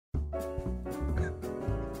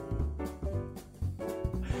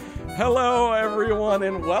Hello, everyone,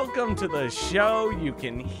 and welcome to the show. You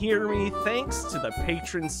can hear me thanks to the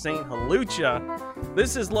patron Saint Halucha.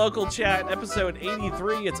 This is Local Chat, episode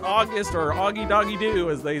 83. It's August, or Augie Doggy Doo,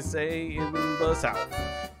 as they say in the South.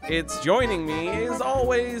 It's joining me, as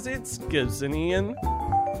always, it's Gibson Ian.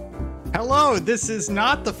 Hello, this is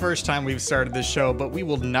not the first time we've started this show, but we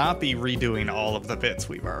will not be redoing all of the bits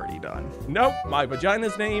we've already done. Nope, my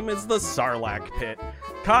vagina's name is the Sarlacc Pit.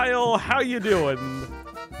 Kyle, how you doing?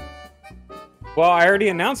 Well, I already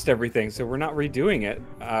announced everything, so we're not redoing it.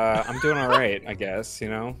 I'm doing all right, I guess, you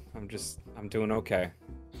know? I'm doing okay.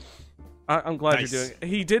 I'm glad Nice. you're doing it.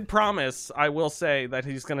 He did promise, I will say, that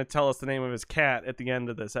he's going to tell us the name of his cat at the end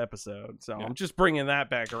of this episode. So Yeah. I'm just bringing that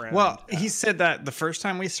back around. Well, he said that the first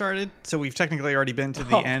time we started, so we've technically already been to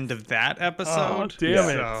the end of that episode. damn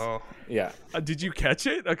it. So, Yeah. Did you catch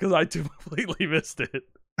it? Because I completely missed it.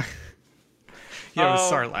 yeah, it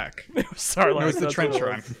was Sarlacc. It was Sarlacc. It was the that's trench what it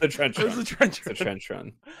run. was. The trench It was run. the trench The run. trench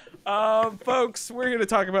run. Folks, we're here to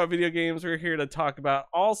talk about video games. We're here to talk about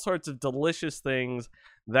all sorts of delicious things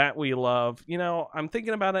that we love. You know, I'm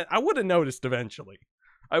thinking about it. I would have noticed eventually.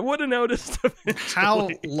 How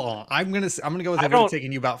long? I'm gonna go with I it. It's don't-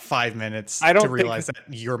 taking you about 5 minutes I don't to think- realize that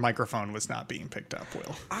your microphone was not being picked up,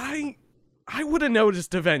 Will. I would have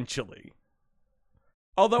noticed eventually.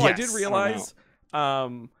 Although I did Yes. realize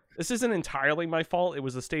this isn't entirely my fault. It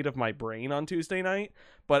was a state of my brain on Tuesday night,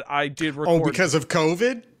 but I did record. Oh, because of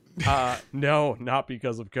COVID? No, not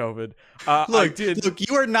because of COVID. I Look, did. look,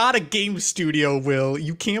 you are not a game studio, Will.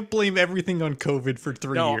 You can't blame everything on COVID for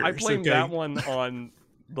 3 No, years. I blamed okay? that one on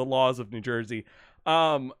the laws of New Jersey.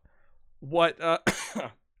 What? Oh,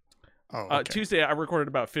 okay. Tuesday, I recorded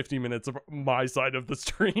about 50 minutes of my side of the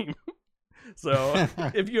stream. So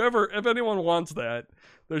if anyone wants that,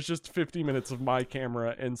 there's just 50 minutes of my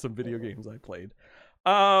camera and some video games I played.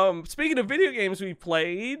 Speaking of video games we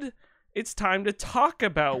played, it's time to talk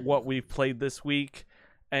about what we've played this week.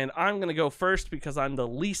 And I'm going to go first because I'm the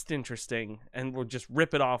least interesting and we'll just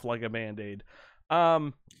rip it off like a Band-Aid.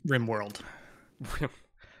 RimWorld.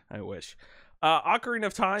 I wish. Ocarina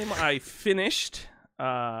of Time, I finished.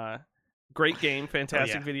 Great game,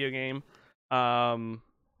 fantastic yeah. video game.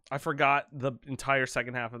 I forgot the entire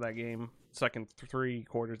second half of that game, second 3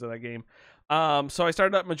 quarters of that game. So I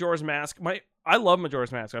started up Majora's Mask. I love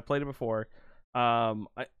Majora's Mask. I played it before. I'm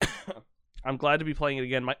glad to be playing it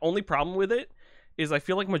again. My only problem with it is I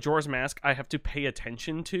feel like Majora's Mask I have to pay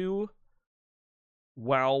attention to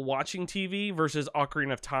while watching TV versus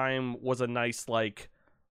Ocarina of Time was a nice like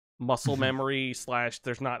muscle memory /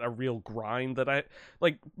 there's not a real grind that I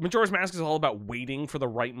like. Majora's Mask is all about waiting for the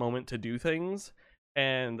right moment to do things,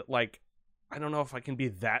 and like I don't know if I can be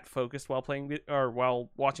that focused while playing or while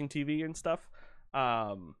watching TV and stuff.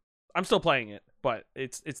 I'm still playing it, but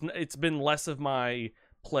it's been less of my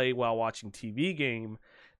play while watching TV game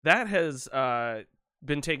that has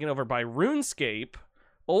been taken over by RuneScape.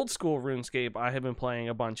 Old school RuneScape I have been playing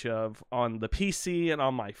a bunch of on the PC and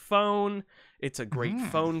on my phone. It's a great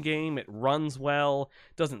phone game. It runs well.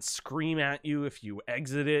 It doesn't scream at you if you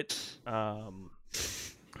exit it.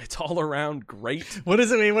 It's all around great. What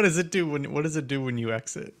does it do when you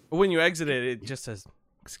exit? When you exit it, it just says,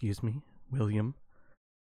 "Excuse me, William."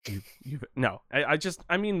 No.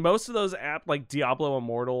 I mean, most of those apps like Diablo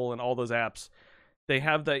Immortal and all those apps, they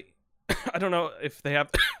have the I don't know if they have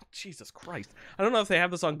Jesus Christ. I don't know if they have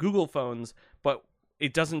this on Google phones, but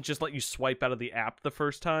it doesn't just let you swipe out of the app the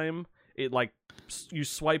first time. It like you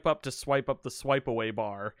swipe up to swipe up the swipe away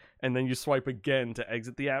bar, and then you swipe again to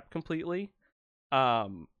exit the app completely.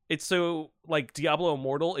 It's so like Diablo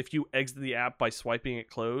Immortal, if you exit the app by swiping it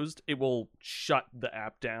closed, it will shut the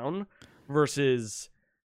app down, versus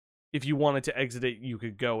if you wanted to exit it, you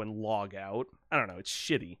could go and log out. I don't know, it's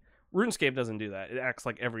shitty. RuneScape doesn't do that. It acts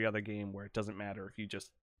like every other game where it doesn't matter if you just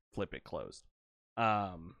flip it closed.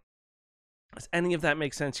 Does any of that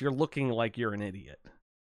make sense? You're looking like you're an idiot.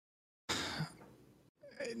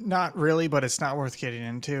 Not really, but it's not worth getting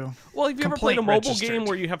into. Well, have you ever played a Complaint mobile game registered.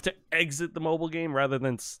 where you have to exit the mobile game rather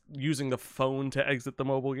than using the phone to exit the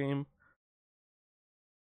mobile game?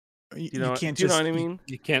 You You know, can't do you know just what I mean?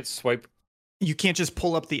 You can't swipe. you can't just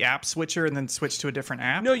pull up the app switcher and then switch to a different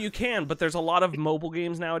app. No, you can, but there's a lot of mobile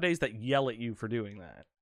games nowadays that yell at you for doing that.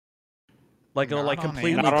 Like it'll Not like on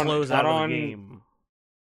completely Android. Not on- close not out of on- the game.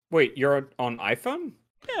 Wait, you're on iPhone?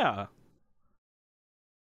 Yeah.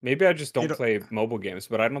 Maybe I just don't It'll- play mobile games,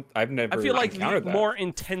 but I've never I feel like the encountered that. more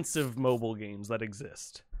intensive mobile games that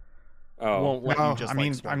exist Oh, won't let No, you just I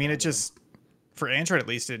mean, like, swipe it out of them. just for Android at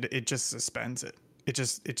least, it just suspends it. It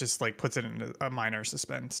just like puts it in a minor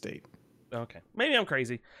suspend state. Okay, maybe I'm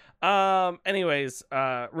crazy. Anyways,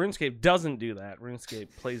 RuneScape doesn't do that.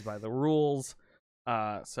 RuneScape plays by the rules.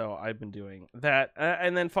 So I've been doing that,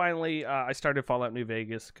 and then finally, I started Fallout New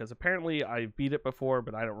Vegas because apparently I beat it before,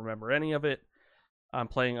 but I don't remember any of it. I'm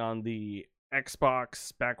playing on the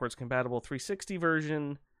Xbox backwards compatible 360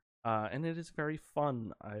 version, and it is very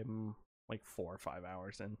fun. I'm like 4 or 5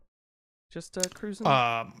 hours in, just cruising.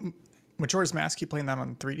 Majora's Mask, you playing that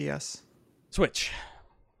on 3DS? Switch.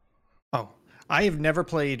 Oh, I have never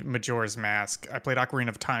played Majora's Mask. I played Ocarina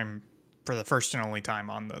of Time for the first and only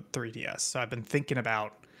time on the 3DS. So I've been thinking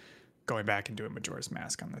about going back and doing Majora's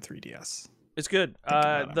Mask on the 3DS. It's good.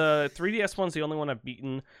 The 3DS one's the only one I've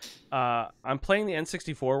beaten. I'm playing the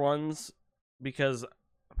N64 ones because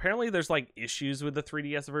apparently there's like issues with the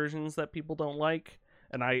 3DS versions that people don't like,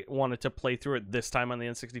 and I wanted to play through it this time on the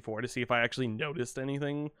N64 to see if I actually noticed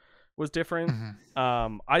anything was different.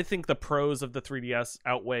 I think the pros of the 3DS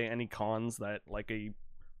outweigh any cons that like a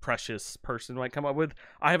precious person might come up with.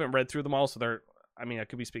 I haven't read through them all, so I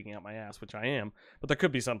could be speaking out my ass, which I am, but there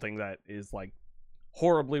could be something that is like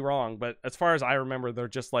horribly wrong. But as far as I remember, they're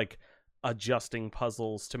just like adjusting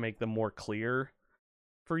puzzles to make them more clear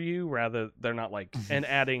for you, rather they're not like and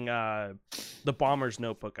adding the Bomber's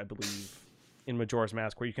Notebook, I believe, in Majora's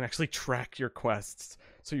Mask, where you can actually track your quests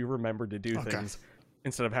so you remember to do things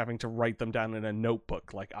instead of having to write them down in a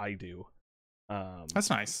notebook like I do. That's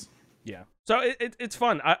nice. Yeah, so it's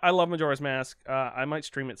fun. I love Majora's Mask. I might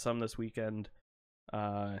stream it some this weekend,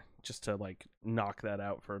 just to like knock that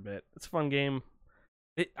out for a bit. It's a fun game.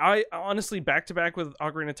 I honestly, back to back with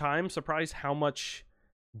Ocarina of Time, surprised how much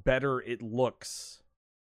better it looks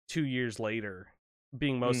 2 years later,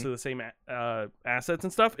 being most of the same assets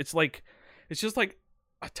and stuff. It's just like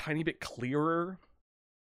a tiny bit clearer,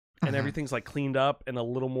 and everything's like cleaned up and a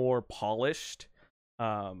little more polished.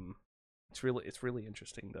 It's really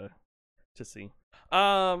interesting to see.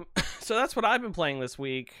 So that's what I've been playing this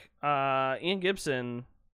week. Ian Gibson,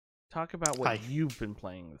 talk about what you've been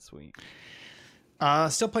playing this week.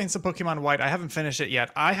 Still playing some Pokemon White. I haven't finished it yet.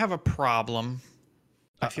 I have a problem.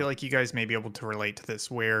 I feel like you guys may be able to relate to this,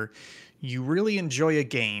 where you really enjoy a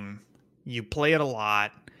game, you play it a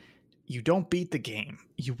lot, you don't beat the game.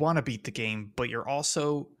 You want to beat the game, but you're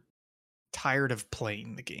also tired of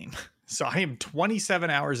playing the game. So I am 27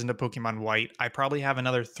 hours into Pokemon White. I probably have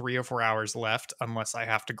another 3 or 4 hours left unless I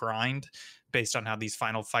have to grind based on how these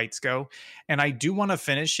final fights go. And I do want to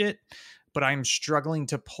finish it, but I'm struggling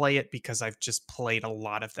to play it because I've just played a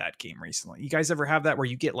lot of that game recently. You guys ever have that where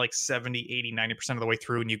you get like 70, 80, 90% of the way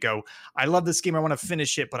through and you go, I love this game, I want to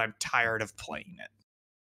finish it, but I'm tired of playing it?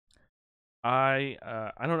 I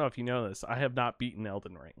don't know if you know this. I have not beaten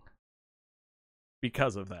Elden Ring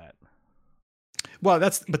because of that.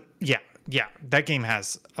 Well, yeah, that game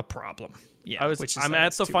has a problem. Yeah, I'm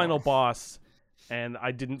at the final boss, and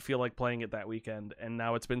I didn't feel like playing it that weekend, and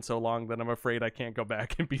now it's been so long that I'm afraid I can't go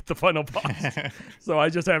back and beat the final boss. So I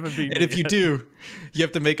just haven't beaten it. And if you do, you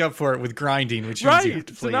have to make up for it with grinding, which means you have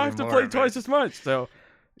to play so now I have to play twice as much. So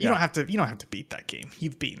you don't have to beat that game.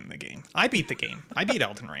 You've beaten the game. I beat the game. I beat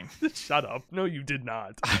Elden Ring. Shut up. No, you did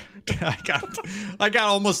not. I got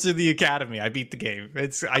almost to the academy. I beat the game.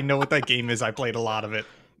 I know what that game is. I played a lot of it.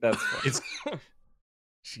 That's fun.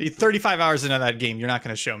 It's 35 hours into that game. You're not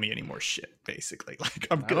going to show me any more shit, basically. Like,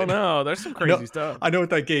 I'm good. I don't know. There's some crazy stuff. I know what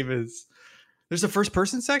that game is. There's a first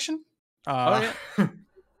person section. Yeah.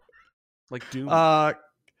 Like Doom.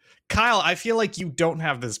 Kyle, I feel like you don't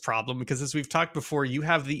have this problem because, as we've talked before, you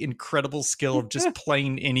have the incredible skill of just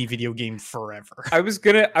playing any video game forever. I was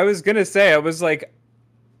gonna say, I was like,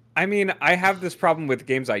 I mean, I have this problem with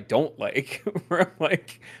games I don't like, where I'm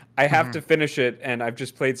like, I have to finish it, and I've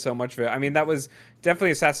just played so much of it. I mean, that was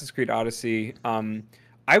definitely Assassin's Creed Odyssey.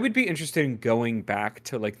 I would be interested in going back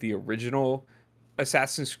to like the original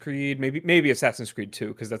Assassin's Creed, maybe Assassin's Creed 2,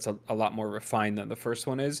 because that's a lot more refined than the first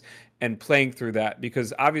one is, and playing through that,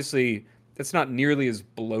 because obviously that's not nearly as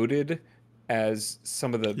bloated as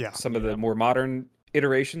some of the more modern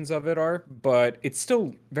iterations of it are, but it's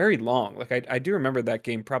still very long. Like I do remember that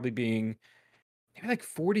game probably being maybe like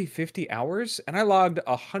 40-50 hours, and I logged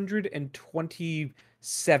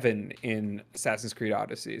 127 in Assassin's Creed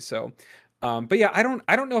Odyssey. So but yeah, I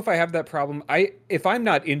don't know if I have that problem. If I'm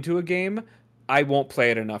not into a game, I won't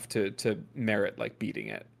play it enough to merit like beating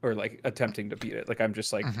it or like attempting to beat it. Like I'm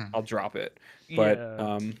just like I'll drop it. But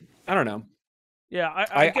I don't know. Yeah,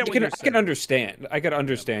 I can understand. I can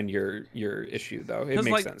understand your issue though. It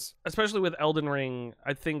makes sense. Especially with Elden Ring,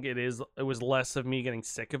 I think it was less of me getting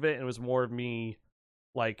sick of it, and it was more of me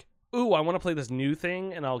like, ooh, I want to play this new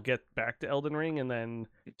thing, and I'll get back to Elden Ring, and then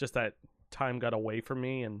just that time got away from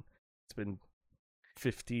me, and it's been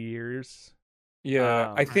 50 years.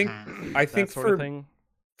 Yeah, I think Mhm. That sort of thing.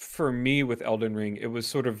 for me with Elden Ring, it was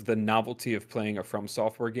sort of the novelty of playing a From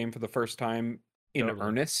Software game for the first time in Totally.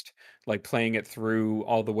 earnest, like playing it through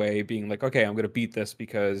all the way, being like, okay, I'm going to beat this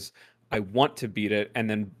because I want to beat it. And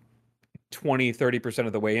then 20-30%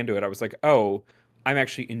 of the way into it, I was like, oh, I'm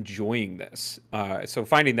actually enjoying this. So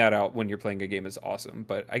finding that out when you're playing a game is awesome,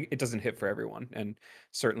 but it doesn't hit for everyone, and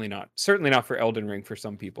certainly not for Elden Ring for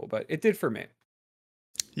some people, but it did for me.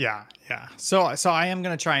 Yeah, yeah. So I am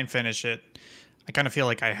gonna try and finish it. I kind of feel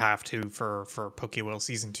like I have to for Pokewell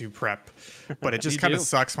Season 2 prep, but it just Me kind of too.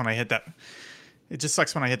 sucks when I hit that. It just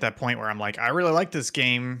sucks when I hit that point where I'm like, I really like this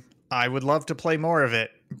game. I would love to play more of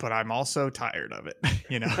it, but I'm also tired of it.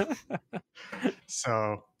 You know.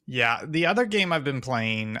 So yeah, the other game I've been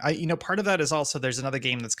playing, part of that is also there's another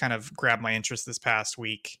game that's kind of grabbed my interest this past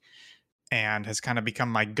week and has kind of become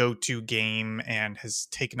my go-to game and has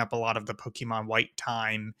taken up a lot of the Pokemon White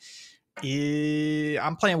time.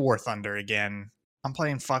 I'm playing War Thunder again. I'm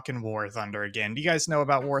playing fucking War Thunder again. Do you guys know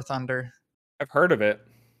about War Thunder? I've heard of it.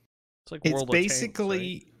 It's like It's World of Tanks,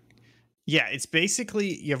 right? yeah, it's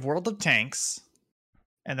basically you have World of Tanks,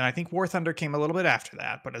 and then I think War Thunder came a little bit after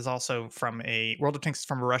that, but is also from a World of Tanks is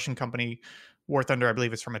from a Russian company. War Thunder, I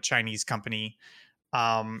believe, is from a Chinese company.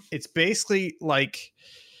 It's basically like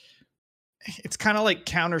it's kind of like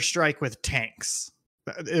Counter-Strike with tanks.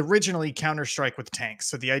 Originally Counter-Strike with tanks.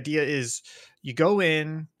 So the idea is you go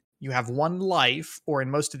in, you have one life, or in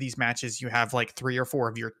most of these matches, you have like 3 or 4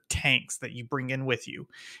 of your tanks that you bring in with you,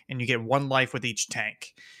 and you get one life with each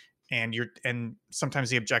tank. And sometimes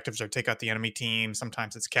the objectives are take out the enemy team,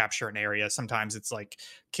 sometimes it's capture an area, sometimes it's like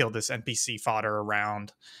kill this NPC fodder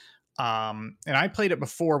around. And I played it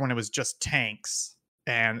before when it was just tanks,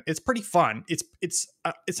 and it's pretty fun. It's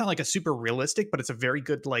not like a super realistic, but it's a very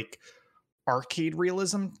good like arcade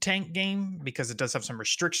realism tank game because it does have some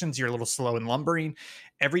restrictions. You're a little slow and lumbering.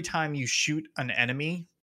 Every time you shoot an enemy,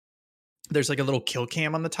 there's like a little kill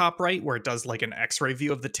cam on the top right where it does like an x-ray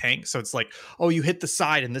view of the tank. So it's like, oh, you hit the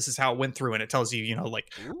side and this is how it went through, and it tells you,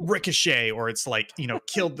 like Ooh. ricochet, or it's like,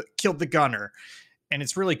 killed the gunner. And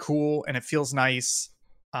it's really cool and it feels nice.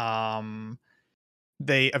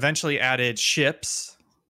 They eventually added ships,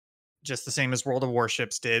 just the same as World of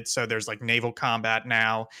Warships did. So there's like naval combat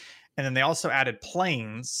now. And then they also added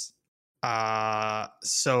planes.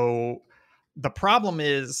 So the problem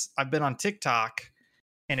is I've been on TikTok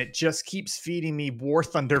and it just keeps feeding me War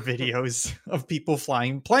Thunder videos of people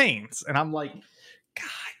flying planes. And I'm like,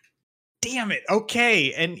 God damn it.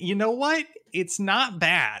 Okay. And you know what? It's not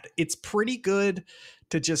bad. It's pretty good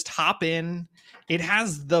to just hop in. It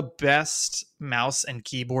has the best mouse and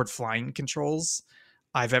keyboard flying controls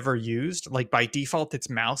I've ever used. Like by default, it's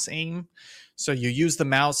mouse aim. So you use the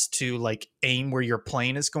mouse to like aim where your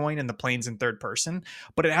plane is going, and the plane's in third person,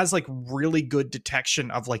 but it has like really good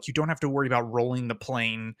detection of like, you don't have to worry about rolling the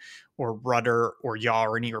plane or rudder or yaw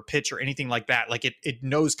or any or pitch or anything like that. Like it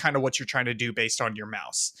knows kind of what you're trying to do based on your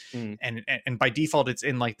mouse. And by default, it's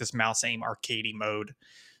in like this mouse aim arcadey mode.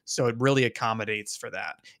 So it really accommodates for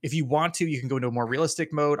that. If you want to, you can go into a more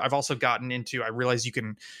realistic mode. I've also gotten into, I realize you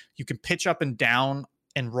can pitch up and down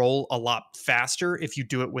and roll a lot faster if you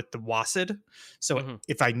do it with the WASD. So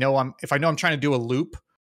if I know I'm trying to do a loop,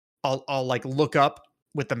 I'll like look up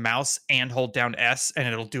with the mouse and hold down S, and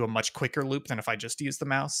it'll do a much quicker loop than if I just use the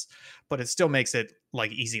mouse. But it still makes it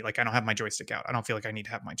like easy. Like I don't have my joystick out. I don't feel like I need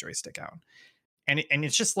to have my joystick out. And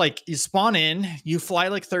it's just like you spawn in, you fly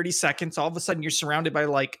like 30 seconds, all of a sudden you're surrounded by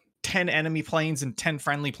like 10 enemy planes and 10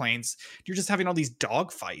 friendly planes. You're just having all these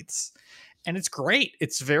dog fights. And it's great.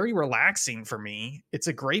 It's very relaxing for me. It's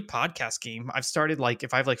a great podcast game. I've started like,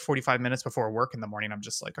 if I have like 45 minutes before work in the morning, I'm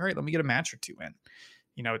just like, all right, let me get a match or two in.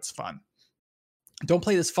 It's fun. Don't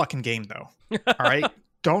play this fucking game though. All right.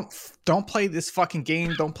 Don't play this fucking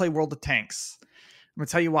game. Don't play World of Tanks. I'm gonna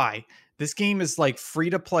tell you why. This game is like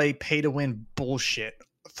free to play, pay to win bullshit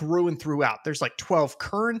through and throughout. There's like 12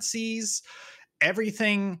 currencies.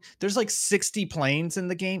 Everything, there's like 60 planes in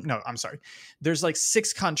the game. No, I'm sorry. There's like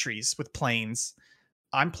 6 countries with planes.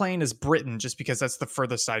 I'm playing as Britain just because that's the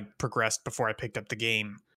furthest I'd progressed before I picked up the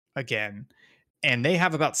game again. And they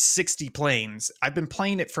have about 60 planes. I've been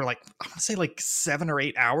playing it for like, I want to say like 7 or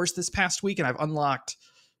 8 hours this past week, and I've unlocked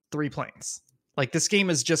 3 planes. Like this game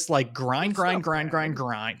is just like grind.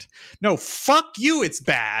 No, fuck you. It's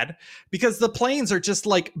bad because the planes are just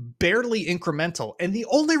like barely incremental. And the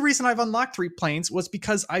only reason I've unlocked 3 planes was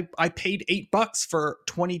because I paid $8 for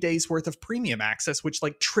 20 days worth of premium access, which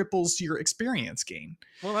like triples your experience gain.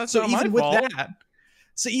 Well, that's so not even my with fault.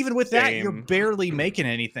 that, you're barely making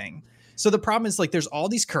anything. So the problem is like there's all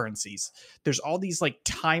these currencies, there's all these like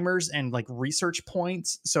timers and like research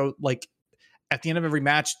points. So like at the end of every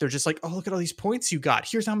match, they're just like, oh, look at all these points you got.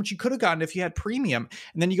 Here's how much you could have gotten if you had premium.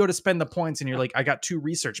 And then you go to spend the points and you're like, I got 2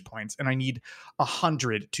 research points and I need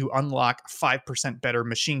 100 to unlock 5% better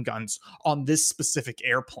machine guns on this specific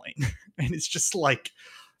airplane. And it's just like,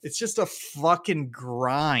 it's just a fucking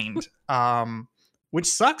grind. Which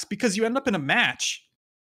sucks because you end up in a match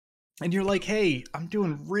and you're like, hey, I'm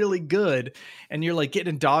doing really good. And you're like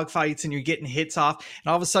getting in dogfights and you're getting hits off. And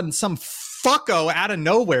all of a sudden, some fucko out of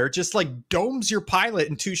nowhere just like domes your pilot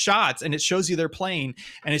in 2 shots. And it shows you their plane.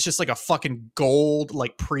 And it's just like a fucking gold,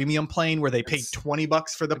 like premium plane where they paid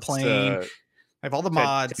 $20 for the plane. I have all the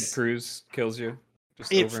mods. Ted Cruz kills you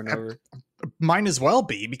just over and over. Might as well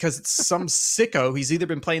be because it's some sicko. He's either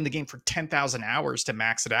been playing the game for 10,000 hours to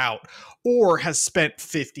max it out or has spent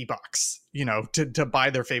 $50, you know, to buy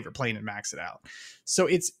their favorite plane and max it out. So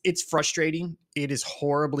it's frustrating. It is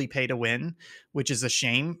horribly pay to win, which is a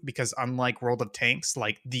shame because unlike World of Tanks,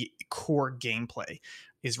 like the core gameplay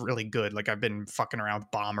is really good. Like I've been fucking around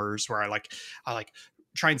with bombers where I like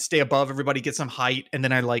try and stay above everybody, get some height, and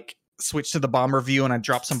then I like switch to the bomber view and I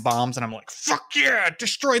drop some bombs and I'm like, fuck yeah,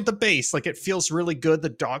 destroyed the base. Like it feels really good. The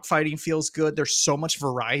dogfighting feels good. There's so much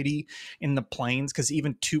variety in the planes because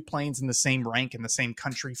even 2 planes in the same rank in the same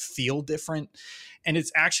country feel different. And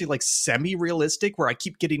it's actually like semi-realistic where I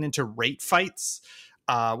keep getting into rate fights,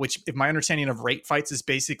 which if my understanding of rate fights is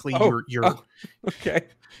basically okay.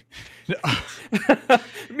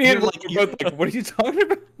 Me and like, you're both like, what are you talking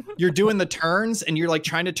about? You're doing the turns and you're like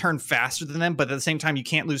trying to turn faster than them, but at the same time you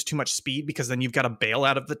can't lose too much speed because then you've got to bail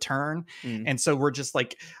out of the turn. And so we're just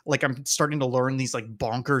like I'm starting to learn these like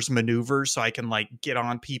bonkers maneuvers so I can like get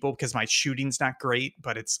on people because my shooting's not great,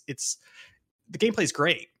 but it's the gameplay's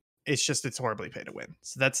great. It's just it's horribly pay to win.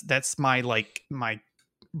 So that's my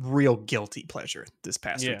real guilty pleasure this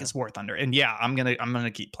past week is War Thunder. And yeah, I'm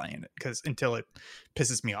gonna keep playing it because until it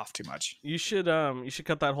pisses me off too much. You should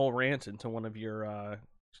cut that whole rant into one of your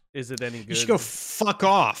is it any good? You should go fuck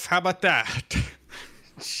off. How about that?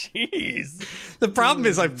 Jeez. The problem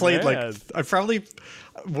is I've played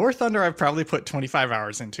War Thunder I've probably put 25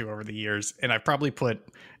 hours into over the years, and I've probably put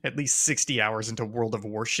at least 60 hours into World of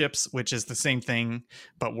Warships, which is the same thing,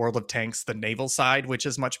 but World of Tanks, the naval side, which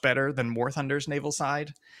is much better than War Thunder's naval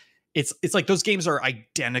side. It's like those games are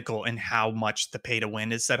identical in how much the pay to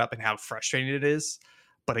win is set up and how frustrating it is.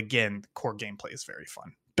 But again, the core gameplay is very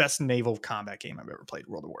fun. Best naval combat game I've ever played,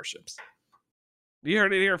 World of Warships. You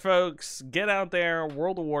heard it here, folks. Get out there,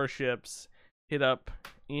 World of Warships. Hit up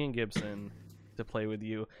Ian Gibson to play with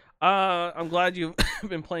you. I'm glad you've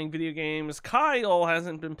been playing video games. Kyle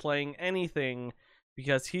hasn't been playing anything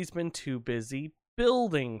because he's been too busy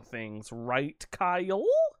building things, right, Kyle?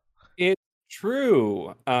 It's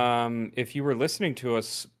true. If you were listening to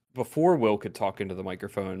us before Will could talk into the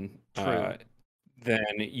microphone, then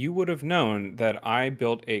you would have known that I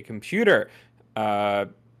built a computer.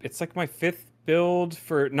 It's like my 5th build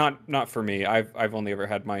for not for me. I've only ever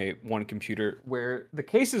had my one computer where the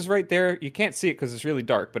case is right there. You can't see it because it's really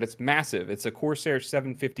dark, but it's massive. It's a Corsair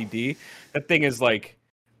 750D. That thing is like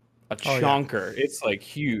a chonker. Yeah. It's like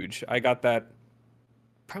huge. I got that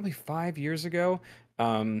probably 5 years ago.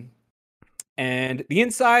 And the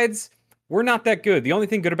insides were not that good. The only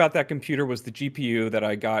thing good about that computer was the GPU that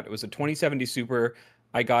I got. It was a 2070 Super.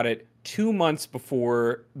 I got it 2 months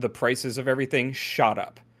before the prices of everything shot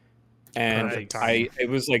up. And it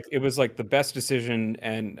was like the best decision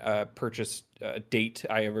and purchase date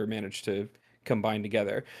I ever managed to combine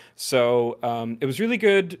together. So it was really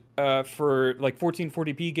good for like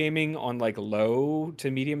 1440p gaming on like low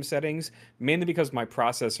to medium settings, mainly because my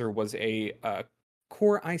processor was a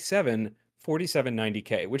Core i7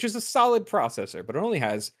 4790K, which is a solid processor, but it only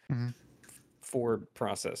has 4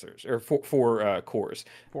 processors or four cores.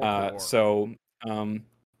 So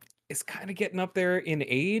it's kind of getting up there in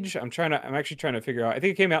age. I'm actually trying to figure out. I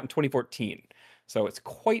think it came out in 2014, so it's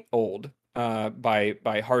quite old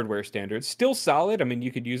by hardware standards. Still solid. I mean,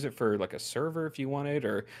 you could use it for like a server if you wanted,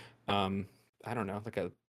 or I don't know, like I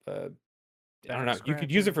don't know. You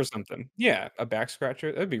could use it for something. Yeah, a back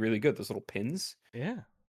scratcher. That'd be really good. Those little pins. Yeah.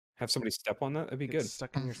 Have somebody step on that. That'd be good.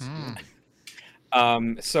 Stuck in your skin.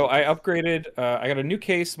 So I upgraded. I got a new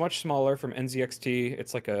case, much smaller from NZXT.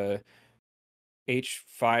 It's like a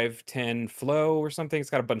H510 Flow or something.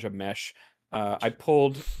 It's got a bunch of mesh. I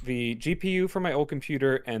pulled the GPU from my old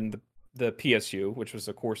computer and the PSU, which was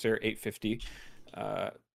a Corsair 850.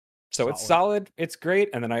 So it's solid. It's great.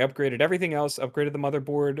 And then I upgraded everything else. Upgraded the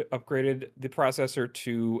motherboard. Upgraded the processor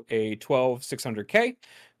to a 12600K,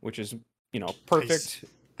 which is perfect. Nice.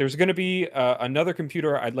 there's going to be another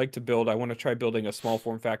computer I'd like to build. I want to try building a small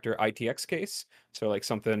form factor ITX case. So like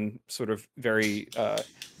something sort of very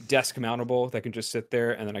desk mountable that can just sit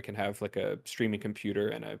there, and then I can have like a streaming computer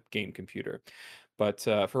and a game computer. But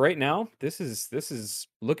for right now, this is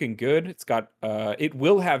looking good. It's got it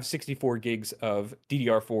will have 64 gigs of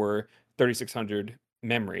DDR4 3600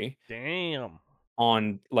 memory. Damn.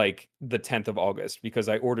 On like the 10th of August, because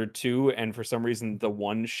I ordered 2 and for some reason the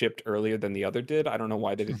one shipped earlier than the other did. I don't know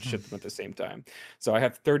why they didn't ship them at the same time. So I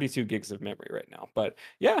have 32 gigs of memory right now. But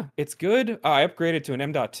yeah, it's good. I upgraded to an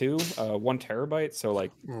M.2, 1 terabyte. So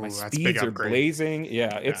like my speeds are blazing.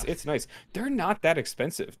 Yeah, it's nice. They're not that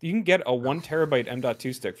expensive. You can get a 1 terabyte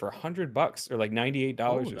M.2 stick for $100 or like $98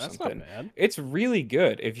 or that's something. Not bad. It's really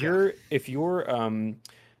good. If your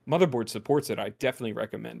motherboard supports it, I definitely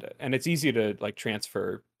recommend it, and it's easy to like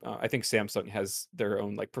transfer. I think Samsung has their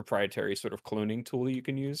own like proprietary sort of cloning tool you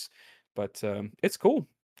can use, but it's cool.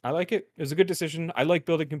 I like it. It was a good decision. I like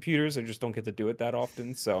building computers. I just don't get to do it that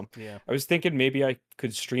often. So yeah, I was thinking maybe I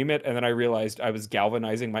could stream it, and then I realized I was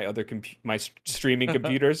galvanizing my other my streaming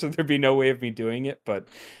computer, so there'd be no way of me doing it. But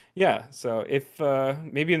yeah, so if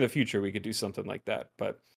maybe in the future we could do something like that.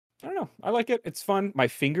 But I don't know. I like it. It's fun. My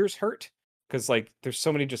fingers hurt because like there's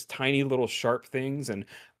so many just tiny little sharp things. And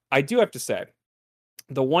I do have to say,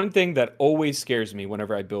 the one thing that always scares me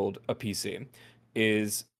whenever I build a PC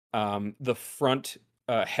is the front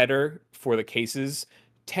header for the cases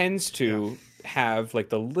tends to have like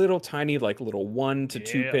the little tiny like little 1 to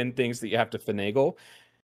 2 pin things that you have to finagle.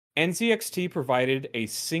 NZXT provided a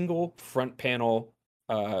single front panel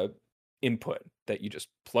input that you just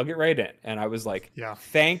plug it right in, and I was like,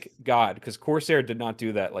 thank God, because Corsair did not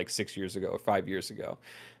do that like 6 years ago or 5 years ago.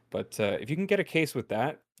 But if you can get a case with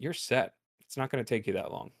that, you're set. It's not going to take you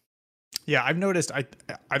that long. Yeah, I've noticed.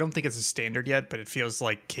 I don't think it's a standard yet, but it feels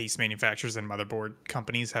like case manufacturers and motherboard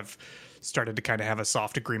companies have started to kind of have a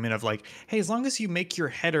soft agreement of like, hey, as long as you make your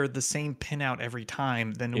header the same pinout every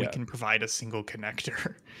time, then we can provide a single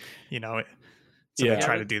connector. So they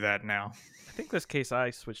try to do that now. I think this case I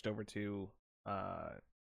switched over to,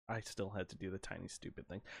 I still had to do the tiny stupid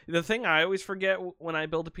thing. The thing I always forget when I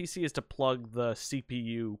build a PC is to plug the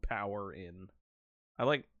CPU power in. I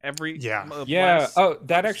like every Oh,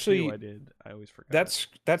 that actually I did. I always forgot.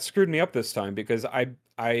 That screwed me up this time because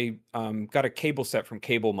I got a cable set from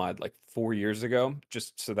Cable Mod like 4 years ago,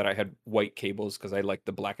 just so that I had white cables because I like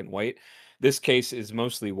the black and white. This case is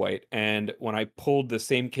mostly white, and when I pulled the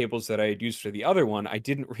same cables that I had used for the other one, I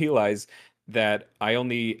didn't realize that I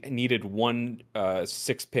only needed one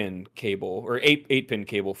 6-pin cable or 8-pin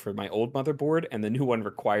cable for my old motherboard, and the new one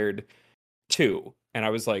required 2. And I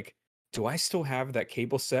was like, do I still have that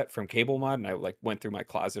cable set from Cable Mod? And I like went through my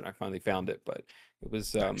closet and I finally found it, but it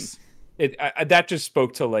was that just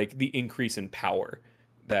spoke to like the increase in power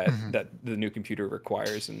that that the new computer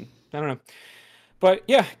requires. And I don't know, but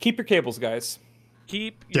yeah, keep your cables, guys.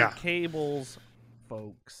 Keep your cables,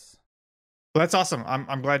 folks. Well, that's awesome.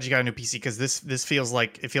 I'm glad you got a new PC because this feels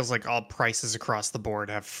like all prices across the board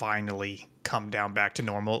have finally come down back to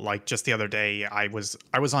normal. Like just the other day, I was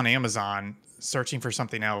on Amazon searching for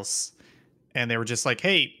something else, and they were just like,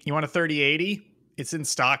 "Hey, you want a 3080? It's in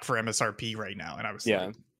stock for MSRP right now." And I was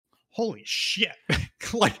like, "Holy shit!"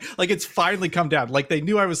 like it's finally come down. Like they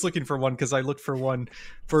knew I was looking for one because I looked for one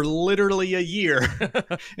for literally a year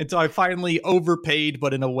until I finally overpaid,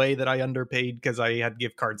 but in a way that I underpaid because I had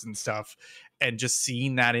gift cards and stuff. And just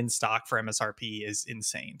seeing that in stock for MSRP is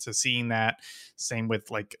insane. So seeing that, same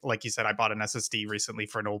with like you said, I bought an SSD recently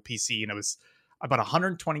for an old PC, and I bought a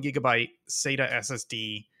 120 gigabyte SATA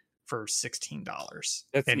SSD for $16.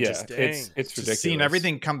 It's ridiculous. Just seeing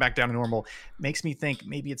everything come back down to normal makes me think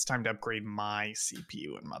maybe it's time to upgrade my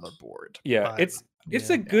CPU and motherboard. Yeah, but it's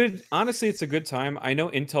a good, honestly, it's a good time. I know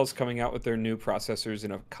Intel's coming out with their new processors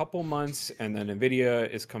in a couple months, and then NVIDIA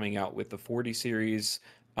is coming out with the 40 series,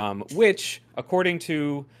 which, according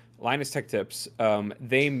to Linus Tech Tips,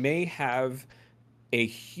 they may have a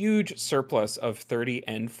huge surplus of 30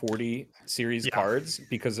 and 40 series cards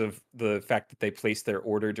because of the fact that they placed their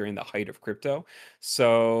order during the height of crypto.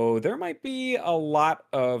 So there might be a lot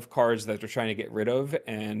of cards that they're trying to get rid of,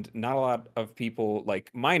 and not a lot of people like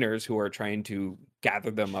miners who are trying to gather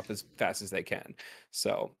them up as fast as they can.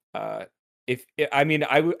 So I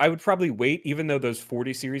would probably wait, even though those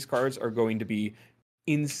 40 series cards are going to be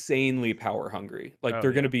insanely power hungry. Like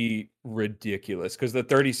they're going to be ridiculous because the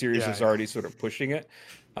 30 series is already sort of pushing it.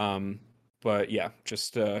 But yeah,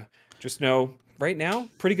 just know right now,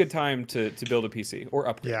 pretty good time to build a PC or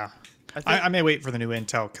upgrade. Yeah, I may wait for the new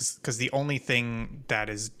Intel because the only thing that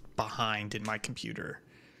is behind in my computer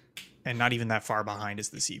and not even that far behind is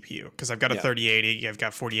the CPU, because I've got a Yeah. 3080, I've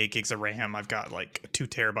got 48 gigs of RAM, I've got like a 2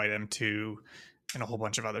 terabyte M2, and a whole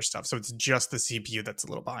bunch of other stuff. So it's just the CPU that's a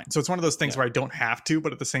little behind. So it's one of those things Yeah. where I don't have to,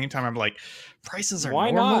 but at the same time, I'm like, prices are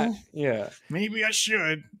Why normal. not? Yeah. Maybe I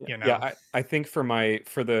should. You know. Yeah, I think for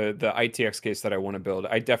the ITX case that I want to build,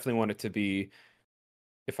 I definitely want it to be,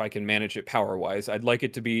 if I can manage it power wise, I'd like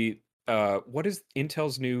it to be what is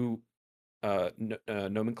Intel's new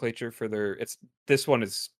nomenclature for their, this one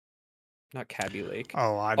is not Kaby Lake.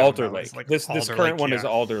 Oh, I don't Alder know. Lake. It's like This Alder current Lake, one yeah. is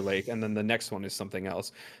Alder Lake, and then the next one is something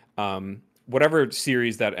else. Whatever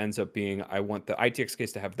series that ends up being, I want the ITX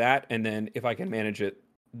case to have that, and then if I can manage it,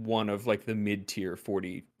 one of like the mid-tier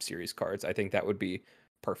 40 series cards. I think that would be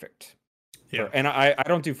perfect. Yeah. And I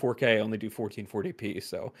don't do 4K, I only do 1440p,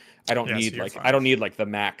 so I don't Yeah, so need you're like fine. I don't need like the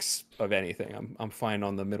max of anything. I'm fine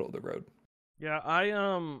on the middle of the road. Yeah, I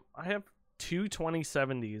have two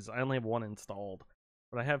 2070s. I only have one installed,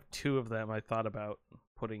 but I have two of them I thought about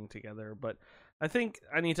putting together, but I think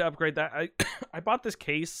I need to upgrade that. I bought this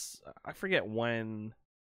case, I forget when.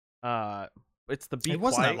 It's the Be It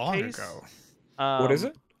wasn't Quiet that long case. ago. What is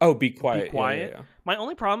it? Oh, Be Quiet. Be Quiet. Yeah. My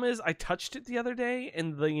only problem is I touched it the other day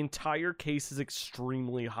and the entire case is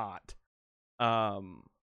extremely hot. And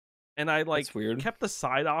I like That's weird. kept the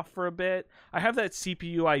side off for a bit. I have that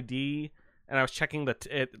CPU ID and I was checking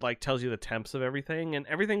it like tells you the temps of everything, and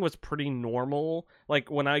everything was pretty normal. Like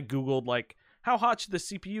when I googled like how hot should the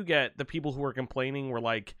CPU get, the people who were complaining were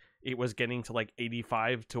like it was getting to like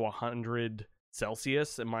 85 to 100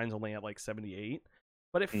 Celsius, and mine's only at like 78.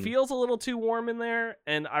 But it feels a little too warm in there,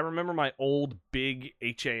 and I remember my old big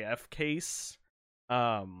HAF case. It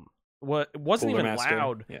wasn't Cooler even Master,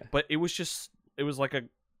 loud, yeah. but it was like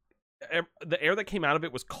the air that came out of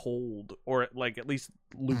it was cold, or like at least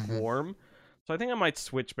lukewarm. So I think I might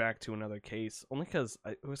switch back to another case, only because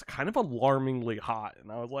it was kind of alarmingly hot,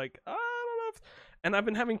 and I was like, I don't know if... And I've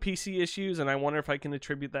been having PC issues, and I wonder if I can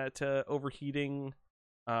attribute that to overheating.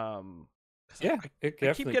 Yeah,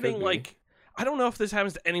 I keep getting like, I don't know if this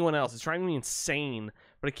happens to anyone else. It's driving me insane,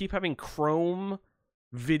 but I keep having Chrome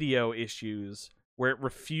video issues where it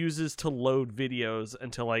refuses to load videos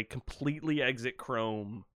until I completely exit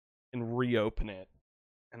Chrome and reopen it.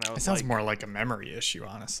 And I was It sounds more like a memory issue,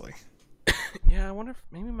 honestly. yeah, I wonder if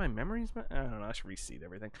maybe my memory's... I don't know, I should reseed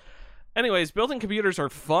everything. Anyways, building computers are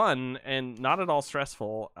fun and not at all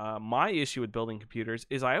stressful. My issue with building computers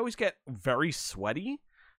is I always get very sweaty,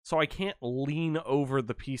 so I can't lean over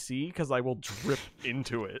the PC because I will drip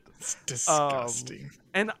into it. It's disgusting.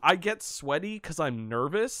 And I get sweaty because I'm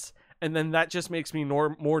nervous, and then that just makes me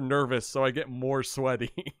more nervous, so I get more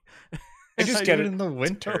sweaty. I just get it in the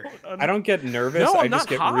winter. I don't get nervous. No, I I'm just not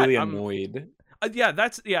get hot. really I'm- annoyed.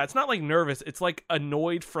 It's not like nervous. It's like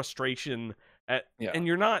annoyed frustration Yeah. and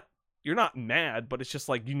you're not mad, but it's just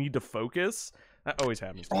like you need to focus. That always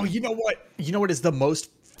happens. to Oh, me. you know what? You know what is the most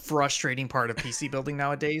frustrating part of PC building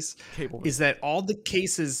nowadays? Cable. Is that all the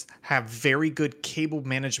cases have very good cable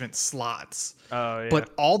management slots, Oh yeah. but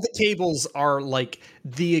all the cables are like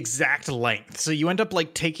the exact length. So you end up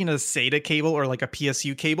like taking a SATA cable or like a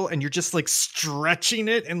PSU cable, and you're just like stretching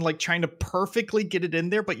it and like trying to perfectly get it in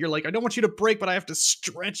there. But you're like, I don't want you to break, but I have to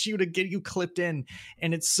stretch you to get you clipped in.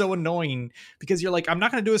 And it's so annoying because you're like, I'm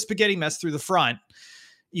not going to do a spaghetti mess through the front,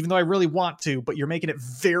 even though I really want to, but you're making it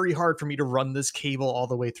very hard for me to run this cable all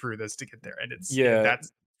the way through this to get there. And it's, that's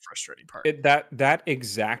the frustrating part. That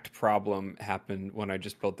exact problem happened when I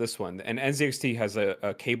just built this one. And NZXT has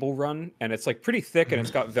a cable run, and it's like pretty thick, and it's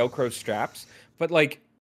got Velcro straps, but like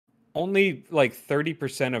only like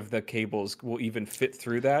 30% of the cables will even fit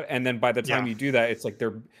through that. And then by the time you do that, it's like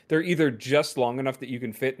they're either just long enough that you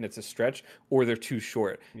can fit and it's a stretch, or they're too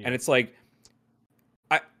short. Yeah. And it's like,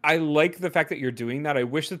 I like the fact that you're doing that. I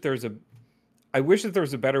wish that there was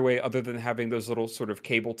a better way other than having those little sort of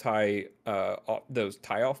cable tie, those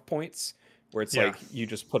tie off points where it's like you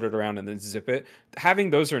just put it around and then zip it. Having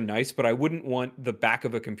those are nice, but I wouldn't want the back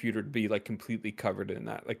of a computer to be like completely covered in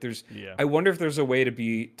that. Like I wonder if there's a way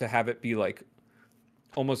to have it be like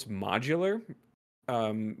almost modular,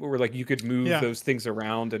 where like you could move those things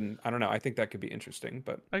around, and I don't know. I think that could be interesting,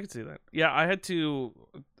 but I could see that. Yeah, I had to.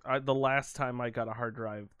 The last time I got a hard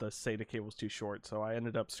drive, the SATA cable was too short, so I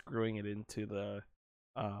ended up screwing it into the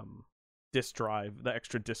disk drive, the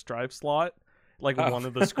extra disk drive slot, like with one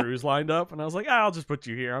of the screws lined up, and I was like, I'll just put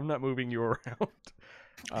you here. I'm not moving you around.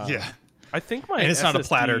 I think my and it's not a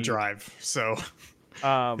platter SSD drive, so it's like,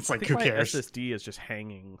 I think who my cares? SSD is just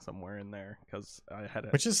hanging somewhere in there because I had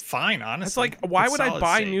it. which is fine, honestly. It's like, why It's would I solid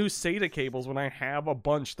buy state. new SATA cables when I have a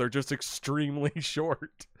bunch? They're just extremely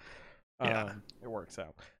short. Yeah. It works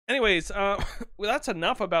out. Anyways, well, that's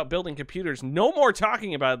enough about building computers. No more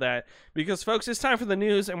talking about that because, folks, it's time for the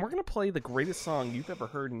news, and we're gonna play the greatest song you've ever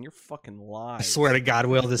heard in your fucking life. I swear to God,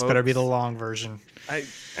 Will, this better be the Folks. long version.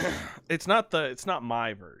 It's not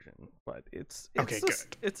my version, but it's Okay, good.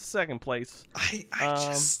 It's second place. I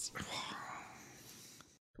just.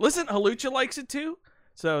 Listen, Halucha likes it too,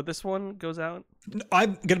 so this one goes out.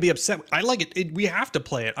 I'm gonna be upset. I like it. We have to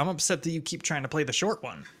play it. I'm upset that you keep trying to play the short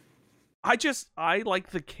one. I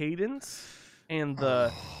like the cadence and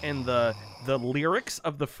the lyrics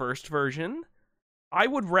of the first version. I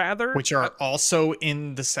would rather, Which are also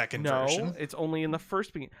in the second no, version. it's only in the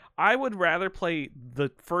first beginning. I would rather play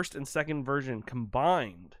the first and second version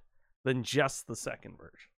combined than just the second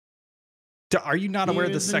version. Are you not aware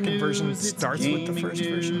the Here's second version news, it's starts with the gaming first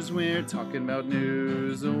news. version? We're talking about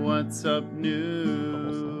news. What's up,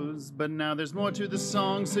 news? But now there's more to the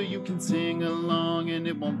song, so you can sing along, and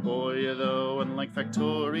it won't bore you though. Unlike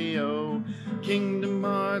Factorio, Kingdom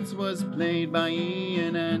Hearts was played by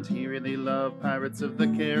Ian, and he really loved Pirates of the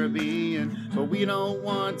Caribbean. But we don't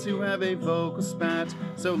want to have a vocal spat,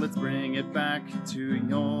 so let's bring it back to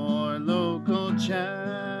your local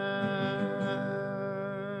chat.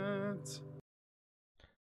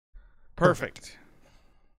 Perfect.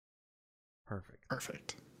 Perfect.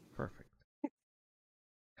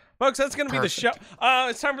 Folks, that's going to be the show.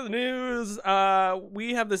 Perfect. It's time for the news.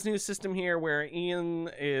 We have this new system here where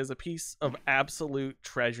Ian is a piece of absolute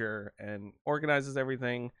treasure and organizes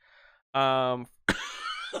everything. Sorry,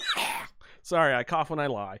 I cough when I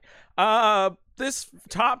lie. This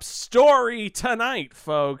top story tonight,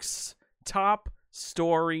 folks. Top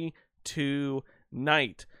story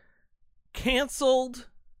tonight. Canceled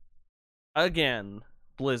again,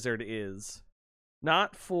 Blizzard is.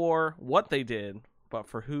 Not for what they did, but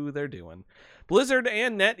for who they're doing. Blizzard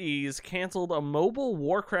and NetEase canceled a mobile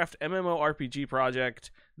Warcraft MMORPG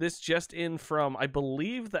project. This just in from, I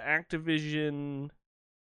believe, the Activision...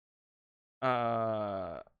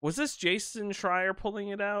 was this Jason Schreier pulling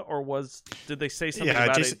it out, or did they say something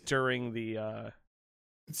about it during the...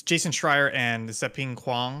 It's Jason Schreier and Zeping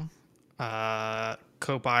Kwong.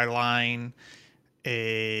 Kobai line.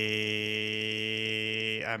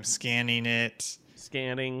 I'm scanning it.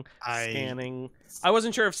 Scanning. I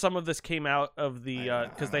wasn't sure if some of this came out of the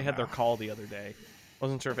because they had their call the other day.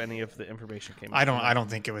 Wasn't sure if any of the information came out. I don't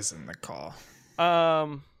think it was in the call.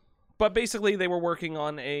 But basically they were working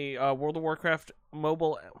on a World of Warcraft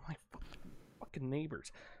mobile. My fucking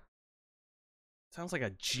neighbors. Sounds like a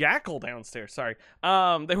jackal downstairs. Sorry.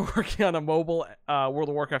 They were working on a mobile World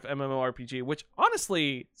of Warcraft MMORPG, which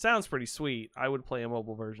honestly sounds pretty sweet. I would play a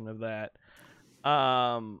mobile version of that.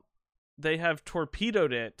 They have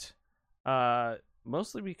torpedoed it,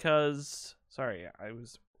 mostly because... Sorry, I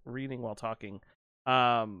was reading while talking.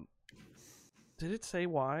 Did it say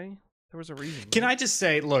why? There was a reason. Can I just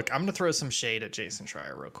say, look, I'm going to throw some shade at Jason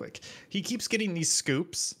Schreier real quick. He keeps getting these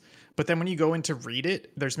scoops, but then when you go in to read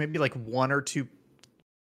it, there's maybe like one or two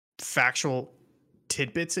factual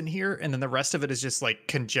tidbits in here, and then the rest of it is just like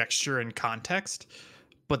conjecture and context.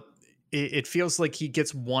 But it feels like he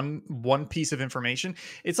gets one piece of information.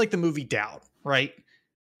 It's like the movie Doubt, right?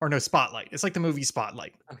 Or no, Spotlight. It's like the movie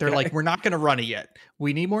Spotlight. They're like, we're not going to run it yet.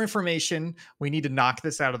 We need more information. We need to knock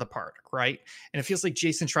this out of the park, right? And it feels like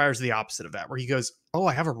Jason Schreier's the opposite of that, where he goes, "Oh,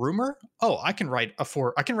 I have a rumor. Oh, I can write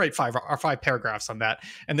five paragraphs on that."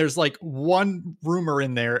 And there's like one rumor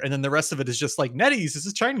in there, and then the rest of it is just like, NetEase is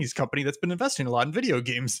a Chinese company that's been investing a lot in video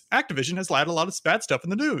games. Activision has had a lot of bad stuff in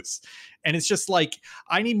the news, and it's just like,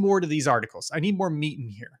 I need more to these articles. I need more meat in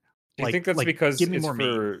here. I think that's because give me it's more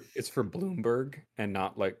meat. it's for Bloomberg and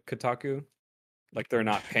not like Kotaku. Like they're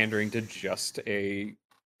not pandering to just a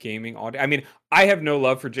gaming audience. I mean, I have no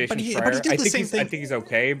love for Jason Schreier. I think he's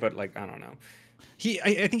okay, but like, I don't know.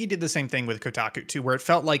 I think he did the same thing with Kotaku too, where it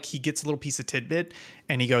felt like he gets a little piece of tidbit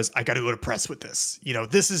and he goes, "I got to go to press with this. You know,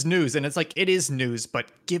 this is news." And it's like, it is news,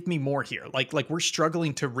 but give me more here. Like we're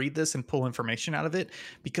struggling to read this and pull information out of it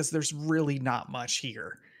because there's really not much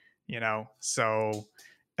here, you know? So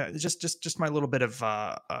just my little bit of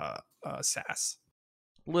sass.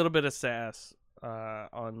 A little bit of sass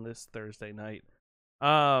on this Thursday night.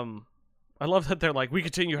 I love that they're like, we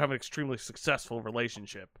continue to have an extremely successful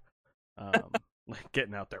relationship. Like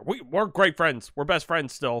getting out there. We're great friends. We're best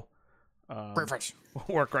friends still. Great friends.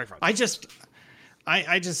 We're great friends.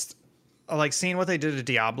 I just like seeing what they did to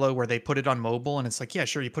Diablo, where they put it on mobile, and it's like, yeah,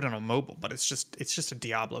 sure, you put it on mobile, but it's just a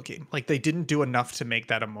Diablo game. Like they didn't do enough to make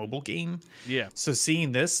that a mobile game. Yeah. So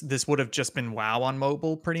seeing this would have just been WoW on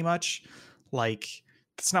mobile, pretty much. Like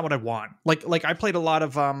that's not what I want. Like I played a lot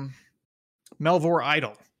of Melvor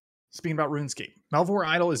Idol, Speaking about RuneScape, Melvor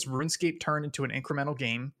Idle is RuneScape turned into an incremental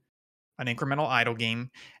game, an incremental idle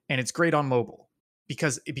game, and it's great on mobile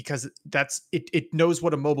because that's it. It knows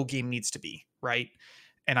what a mobile game needs to be, right?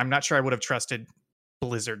 And I'm not sure I would have trusted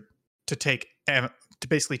Blizzard to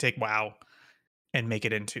basically take WoW and make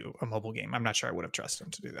it into a mobile game. I'm not sure I would have trusted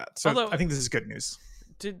them to do that. So Although, I think this is good news.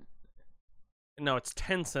 No, it's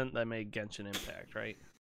Tencent that made Genshin Impact, right?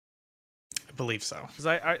 I believe so. Because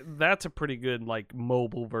I that's a pretty good like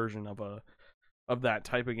mobile version of that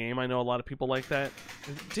type of game. I know a lot of people like that.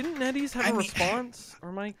 Didn't NetEase have a response, or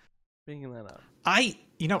am I making that up?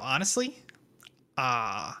 Honestly,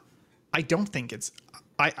 I don't think it's.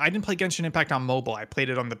 I didn't play Genshin Impact on mobile. I played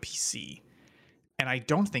it on the PC, and I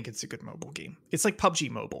don't think it's a good mobile game. It's like PUBG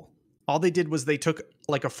Mobile. All they did was they took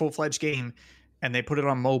like a full-fledged game and they put it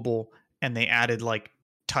on mobile and they added like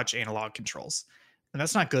touch analog controls, and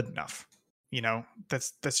that's not good enough.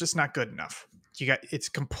 That's just not good enough. It's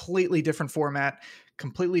completely different format,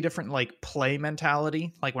 completely different like play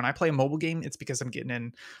mentality. Like when I play a mobile game, it's because I'm getting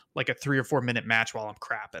in like a 3 or 4 minute match while I'm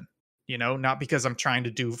crapping, not because I'm trying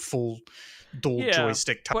to do full dual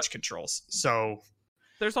joystick touch controls. So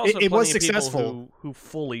there's also it was plenty of people successful who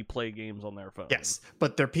fully play games on their phone. Yes,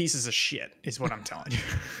 but they're pieces of shit is what I'm telling you.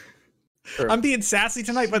 Sure. I'm being sassy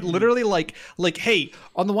tonight, but literally like, hey,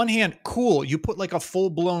 on the one hand, cool, you put like a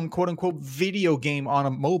full-blown quote unquote video game on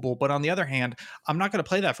a mobile, but on the other hand, I'm not going to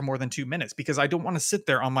play that for more than 2 minutes because I don't want to sit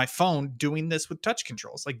there on my phone doing this with touch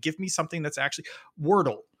controls. Like, give me something that's actually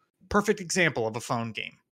Wordle, perfect example of a phone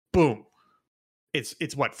game. Boom. It's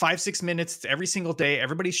what, 5-6 minutes. It's every single day.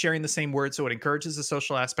 Everybody's sharing the same word, so it encourages the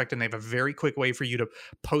social aspect, and they have a very quick way for you to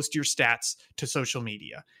post your stats to social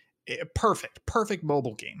media. Perfect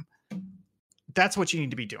mobile game. That's what you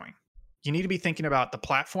need to be doing. You need to be thinking about the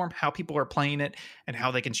platform, how people are playing it, and how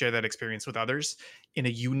they can share that experience with others in a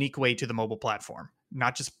unique way to the mobile platform.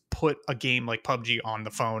 Not just put a game like PUBG on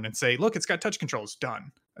the phone and say, look, it's got touch controls.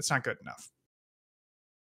 Done. That's not good enough.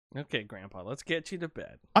 Okay, Grandpa, let's get you to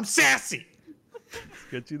bed. I'm sassy. Let's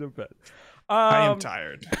get you to bed. I am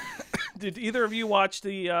tired. Did either of you watch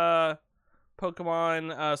the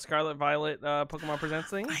Pokemon Scarlet Violet Pokemon Presents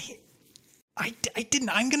thing? I didn't.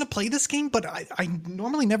 I'm going to play this game, but I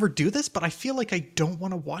normally never do this, but I feel like I don't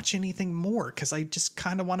want to watch anything more because I just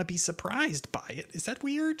kind of want to be surprised by it. Is that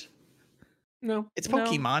weird? No. It's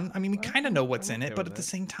Pokemon. No. I mean, we kind of know what's in it, but at it. the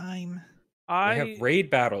same time... They have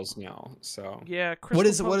raid battles now, so... Yeah, what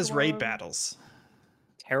is raid battles?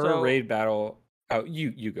 Terra raid battle... Oh,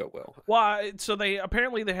 you go, Will. Well, so they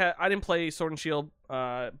had... I didn't play Sword and Shield,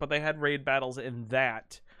 but they had raid battles in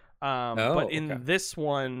that. But in this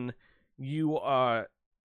one... You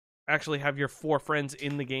actually have your 4 friends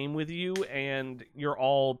in the game with you, and you're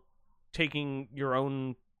all taking your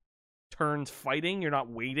own turns fighting. You're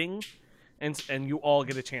not waiting, and you all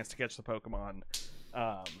get a chance to catch the Pokemon.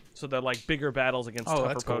 So they're like bigger battles against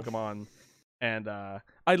tougher Pokemon. And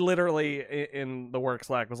I literally in the work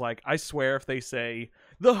Slack was like, I swear if they say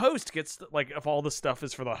the host gets like if all the stuff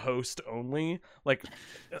is for the host only, like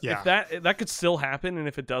if that could still happen, and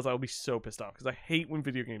if it does, I'll be so pissed off because I hate when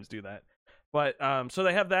video games do that. But so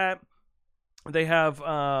they have that. They have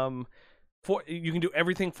you can do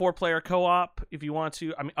everything 4-player co-op if you want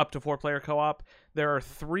to. I mean, up to 4-player co-op. There are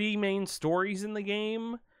 3 main stories in the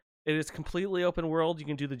game. It is completely open world. You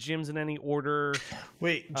can do the gyms in any order.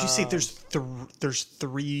 Wait, did you say there's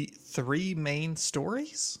three main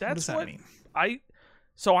stories? What does that mean?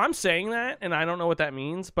 So I'm saying that, and I don't know what that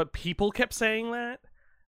means, but people kept saying that.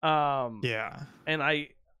 Yeah. And I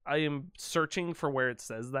am searching for where it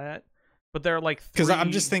says that, but there are like 3... Because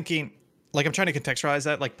I'm just thinking, like I'm trying to contextualize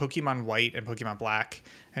that, like Pokemon White and Pokemon Black,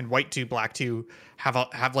 and White 2, Black 2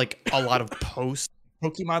 have like a lot of post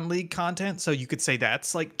Pokemon League content, so you could say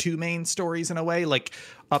that's like 2 main stories in a way, like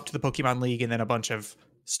up to the Pokemon League and then a bunch of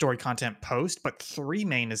story content post. But 3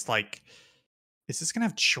 main is like, is this gonna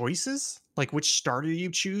have choices? Like which starter you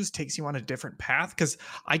choose takes you on a different path? Because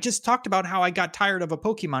I just talked about how I got tired of a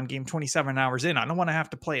Pokemon game 27 hours in. I don't want to have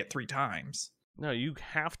to play it 3 times. No, you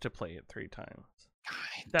have to play it 3 times.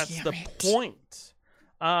 God, that's the point.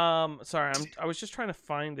 Sorry, I was just trying to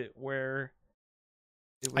find it where.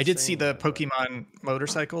 I did see the Pokemon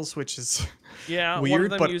motorcycles, which is weird. One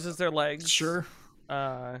of them but uses their legs. Sure.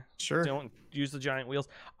 Sure. Don't use the giant wheels.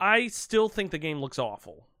 I still think the game looks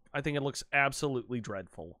awful. I think it looks absolutely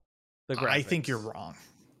dreadful. The graphics. I think you're wrong.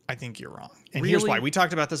 And really? Here's why. We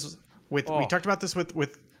talked about this with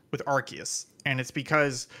Arceus, and it's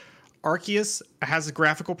because Arceus has a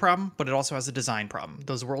graphical problem, but it also has a design problem.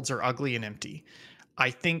 Those worlds are ugly and empty.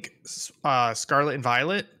 I think Scarlet and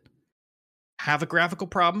Violet have a graphical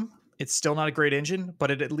problem. It's still not a great engine, but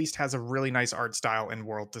it at least has a really nice art style and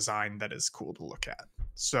world design that is cool to look at.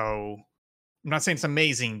 So I'm not saying it's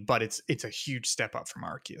amazing, but it's a huge step up from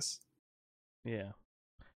Arceus. Yeah.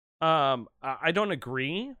 I don't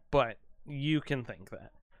agree, but you can think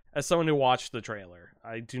that. As someone who watched the trailer,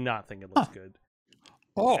 I do not think it looks good.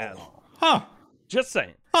 Oh, At all. huh? Just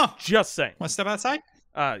saying. Huh? Just saying. Want to step outside?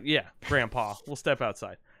 Yeah, Grandpa. We'll step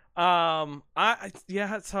outside. So I'm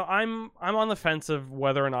on the fence of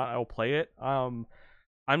whether or not I'll play it. I'm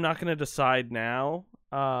not gonna decide now.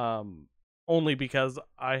 Only because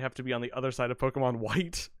I have to be on the other side of Pokemon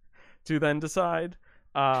White to then decide.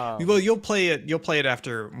 Well, you'll play it. You'll play it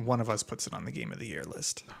after one of us puts it on the Game of the Year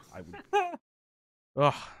list.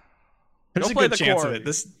 Ugh. There's Don't a play good the chance core. of it.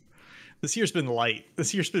 This year's been light.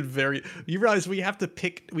 This year's been very. You realize we have to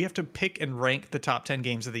pick and rank the top 10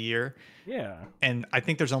 games of the year, Yeah. and I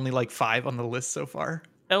think there's only like 5 on the list so far.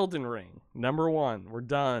 Elden Ring, number 1. We're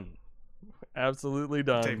done. Absolutely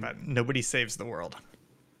Tell you done. about it, nobody saves the world.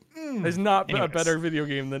 There's not a Anyways. better video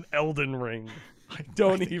game than Elden Ring. I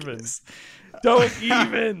Don't think it even. is. Don't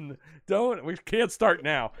even. Don't. We can't start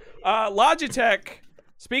now. Logitech,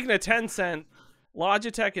 speaking of Tencent,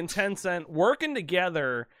 Logitech and Tencent working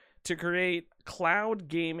together to create cloud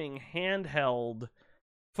gaming handheld.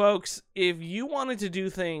 Folks, if you wanted to do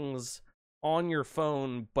things on your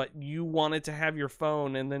phone, but you wanted to have your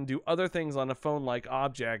phone and then do other things on a phone-like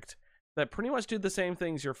object that pretty much do the same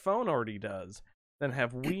things your phone already does, then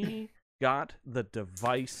have we got the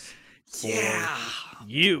device for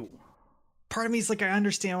you. Part of me is like, I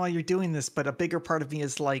understand why you're doing this, but a bigger part of me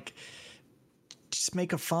is like, just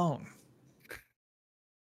make a phone.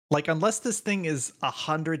 Like, unless this thing is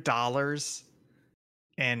 $100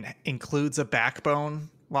 and includes a backbone,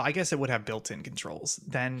 well, I guess it would have built-in controls.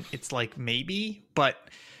 Then it's like maybe, but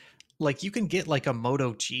like you can get like a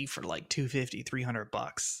Moto G for like $250,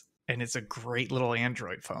 $300, and it's a great little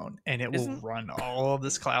Android phone, and it will run all of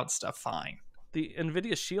this cloud stuff fine. The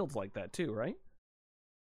NVIDIA Shield's like that too, right?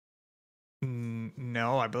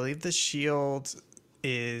 No, I believe the Shield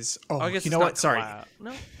is. Oh, I guess you it's know not what? Sorry, cloud.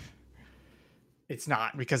 No. it's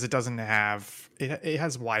not, because it doesn't have it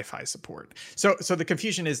has Wi-Fi support. So the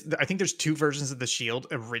confusion is, I think there's 2 versions of the Shield.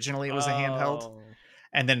 Originally it was a handheld, Oh.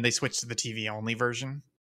 and then they switched to the TV only version.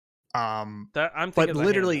 I'm thinking but of the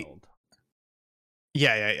literally, handheld.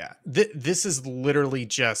 yeah. This is literally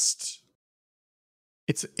just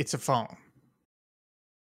it's a phone.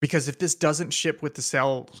 Because if this doesn't ship with the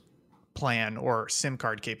cell plan or SIM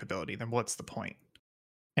card capability, then what's the point?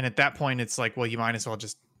 And at that point, it's like, well, you might as well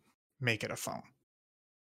just make it a phone.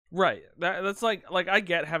 Right. That's like I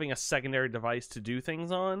get having a secondary device to do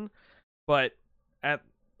things on, but at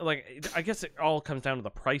like I guess it all comes down to the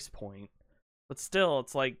price point. But still,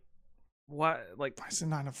 it's like what like Why is it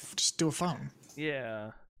not just do a phone?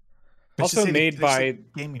 yeah. Let's just Also say made there's by a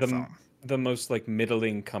gaming phone. the most like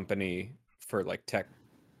middling company for like tech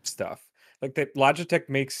stuff. Like that Logitech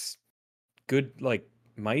makes good like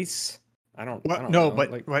mice. I don't know.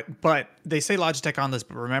 But they say Logitech on this,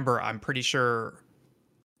 but remember, I'm pretty sure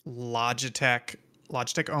Logitech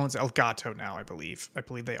owns Elgato now, I believe. I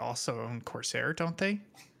believe they also own Corsair, don't they?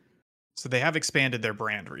 So they have expanded their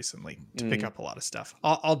brand recently to pick up a lot of stuff.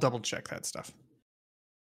 I'll double check that stuff.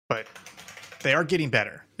 But they are getting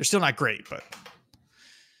better. They're still not great, but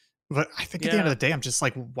I think at the end of the day, I'm just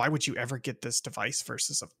like, why would you ever get this device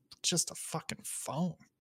versus just a fucking phone?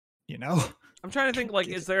 You know? I'm trying to think like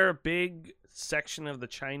is there a big section of the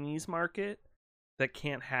Chinese market that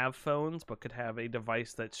can't have phones but could have a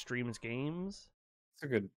device that streams games?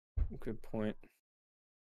 That's a good point.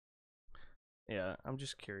 Yeah, I'm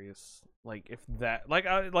just curious. Like if that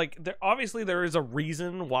there obviously there is a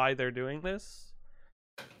reason why they're doing this.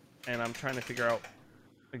 And I'm trying to figure out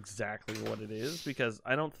exactly what it is because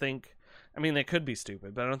I mean they could be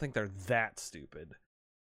stupid, but I don't think they're that stupid.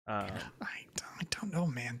 I don't know,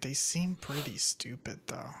 man. They seem pretty stupid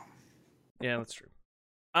though. Yeah, that's true.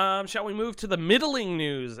 Shall we move to the middling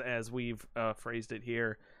news as we've phrased it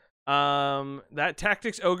here? That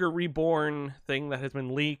Tactics Ogre Reborn thing that has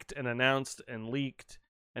been leaked and announced and leaked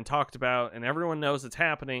and talked about and everyone knows it's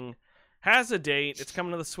happening has a date. It's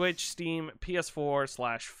coming to the Switch, Steam,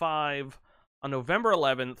 PS4/5 on November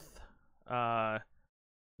 11th.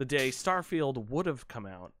 The day Starfield would have come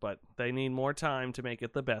out, but they need more time to make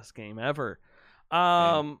it the best game ever.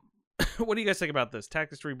 What do you guys think about this?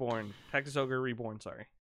 Tactics Ogre Reborn, sorry.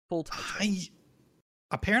 Full title.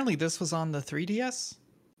 Apparently this was on the 3DS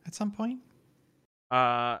at some point.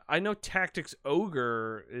 I know Tactics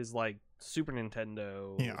Ogre is like Super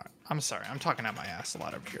Nintendo. Yeah, I'm sorry. I'm talking out my ass a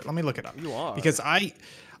lot over here. Let me look it up. You are. Because I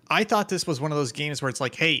I thought this was one of those games where it's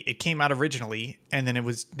like, hey, it came out originally and then it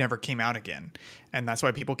was never came out again. And that's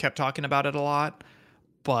why people kept talking about it a lot.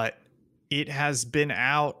 But it has been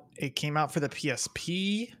out. It came out for the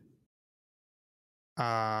PSP.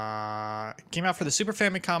 It came out for the Super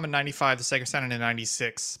Famicom in 95, the Sega Saturn in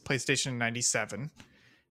 96, PlayStation in 97.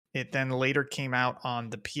 It then later came out on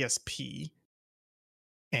the PSP.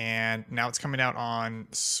 And now it's coming out on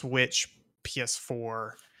Switch,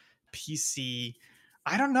 PS4, PC.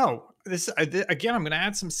 I don't know. Again, I'm going to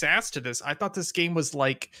add some sass to this. I thought this game was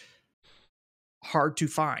like hard to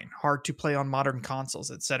find, hard to play on modern consoles,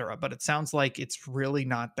 etc. But it sounds like it's really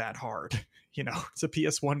not that hard. You know, it's a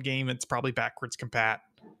PS1 game. It's probably backwards compat.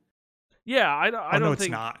 Yeah, I don't it's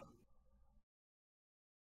think not.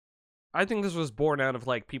 I think this was born out of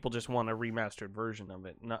like people just want a remastered version of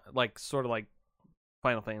it, not like sort of like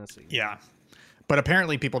Final Fantasy. Yeah, but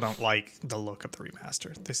apparently people don't like the look of the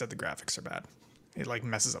remaster. They said the graphics are bad. It like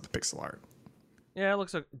messes up the pixel art. Yeah, it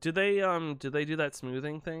looks like. Did they do that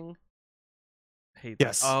smoothing thing? Hate that.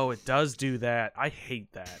 Yes. Oh, it does do that. I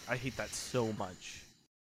hate that. I hate that so much.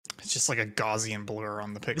 It's just like a Gaussian blur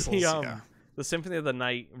on the pixels. The Symphony of the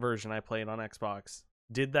Night version I played on Xbox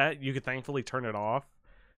did that. You could thankfully turn it off,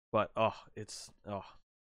 but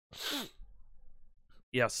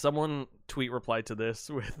yeah. Someone tweet replied to this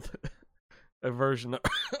with a version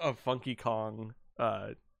of Funky Kong,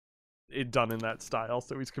 it done in that style,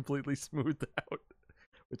 so he's completely smoothed out,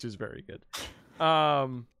 which is very good.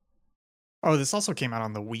 Oh, this also came out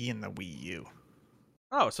on the Wii and the Wii U.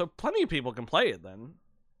 Oh, so plenty of people can play it then.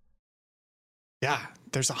 Yeah,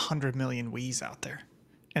 there's 100 million Wiis out there,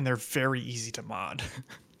 and they're very easy to mod,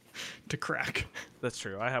 to crack. That's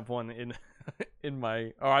true. I have one I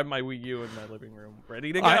have my Wii U in my living room,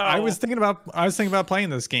 ready to go. I was thinking about playing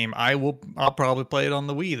this game. I'll probably play it on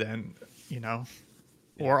the Wii then, you know,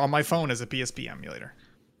 or on my phone as a PSP emulator,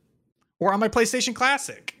 or on my PlayStation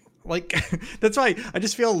Classic. Like, that's why I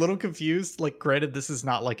just feel a little confused. Like, granted, this is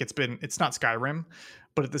not like it's not Skyrim,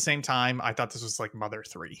 but at the same time, I thought this was like Mother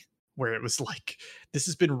 3, where it was like, this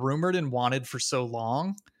has been rumored and wanted for so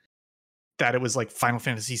long that it was like Final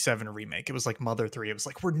Fantasy VII remake. It was like Mother 3. It was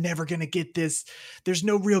like, we're never going to get this. There's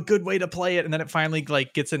no real good way to play it. And then it finally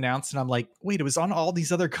like gets announced and I'm like, wait, it was on all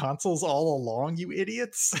these other consoles all along, you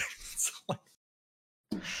idiots. It's like,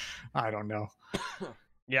 I don't know.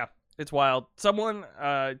 Yeah. It's wild. Someone,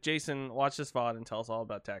 Jason, watch this VOD and tell us all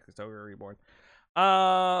about Tactics Ogre Reborn.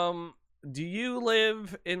 Do you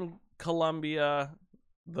live in Columbia,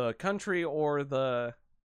 the country, or the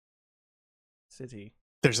city?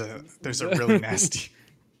 There's a really nasty.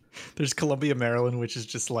 There's Columbia, Maryland, which is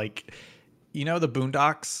just like, you know, the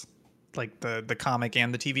Boondocks, like the comic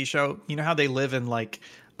and the TV show. You know how they live in like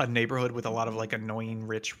a neighborhood with a lot of like annoying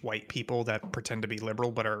rich white people that pretend to be liberal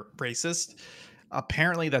but are racist.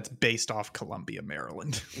 Apparently that's based off Columbia,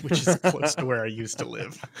 Maryland, which is close to where I used to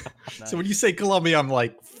live. Nice. So when you say Columbia, I'm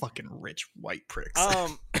like, fucking rich white pricks.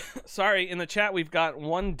 Sorry, in the chat we've got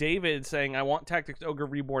one David saying, I want Tactics Ogre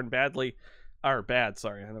Reborn badly. Or bad,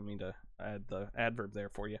 sorry. I don't mean to add the adverb there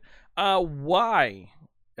for you. Why?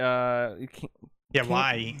 You can't,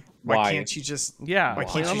 why? Why can't you just... Yeah, why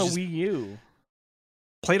can't on the Wii U?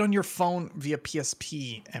 Play it on your phone via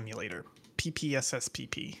PSP emulator.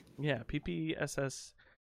 PPSSPP. Yeah, PPSS.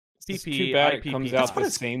 It's too bad it comes out the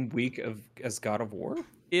same week as God of War.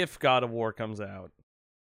 If God of War comes out.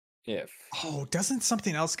 If. Oh, doesn't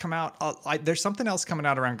something else come out? There's something else coming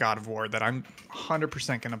out around God of War that I'm 100%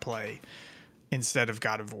 going to play instead of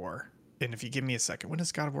God of War. And if you give me a second, when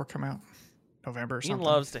does God of War come out? November or something? He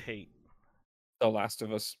loves to hate. The Last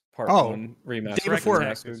of Us Part 1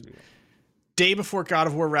 remaster. Day before God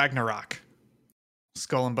of War Ragnarok.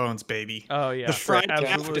 Skull and Bones, baby. Oh yeah, the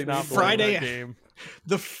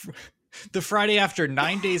Friday after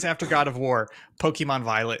 9 days after God of War, Pokemon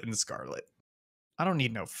Violet and Scarlet. I don't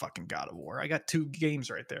need no fucking God of War. I got 2 games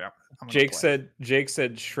right there. Jake said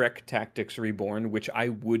Shrek Tactics Reborn, which I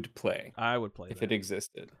would play. I would play if it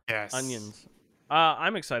existed. Yes. Onions.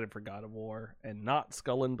 I'm excited for God of War and not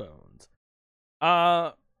Skull and Bones.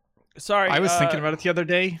 Sorry. I was thinking about it the other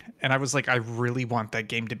day, and I was like, I really want that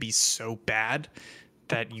game to be so bad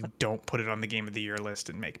that you don't put it on the Game of the Year list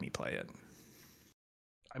and make me play it.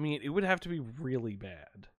 I mean, it would have to be really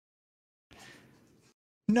bad.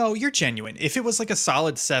 No, you're genuine. If it was like a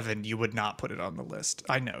solid 7, you would not put it on the list.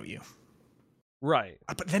 I know you. Right.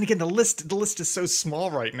 But then again, the list is so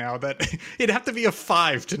small right now that it'd have to be a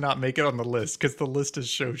 5 to not make it on the list because the list is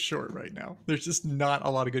so short right now. There's just not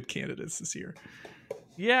a lot of good candidates this year.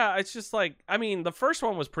 Yeah, it's just like, I mean, the first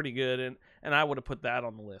one was pretty good, and I would have put that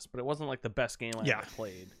on the list, but it wasn't like the best game I ever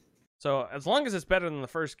played. So as long as it's better than the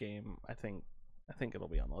first game, I think I think it'll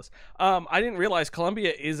be on the list. I didn't realize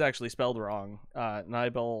Colombia is actually spelled wrong.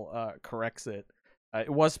 Nibel corrects it. It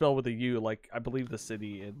was spelled with a U, like I believe the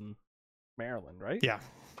city in Maryland, right? Yeah.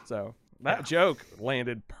 So that joke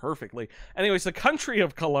landed perfectly. Anyways, the country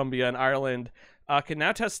of Colombia and Ireland can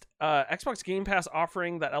now test Xbox Game Pass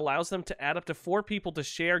offering that allows them to add up to 4 people to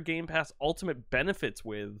share Game Pass Ultimate benefits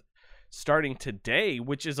with starting today,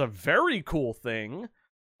 which is a very cool thing.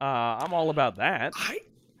 I'm all about that.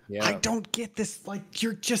 I don't get this. Like,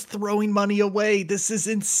 you're just throwing money away. This is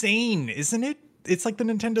insane, isn't it? It's like the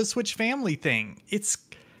Nintendo Switch family thing. It's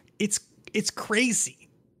crazy,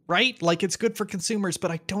 right? Like, it's good for consumers,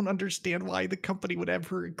 but I don't understand why the company would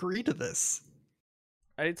ever agree to this.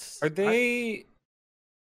 Could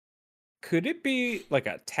it be like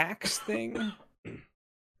a tax thing?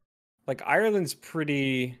 Like, Ireland's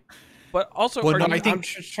pretty. But also, Well, no, I'm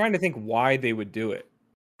just trying to think why they would do it.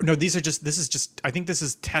 No, this is just, I think this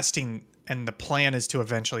is testing, and the plan is to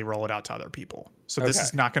eventually roll it out to other people. So this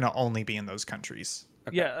is not going to only be in those countries.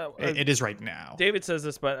 Okay. Yeah, it is right now. David says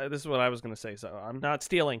this, but this is what I was going to say, so I'm not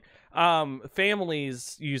stealing.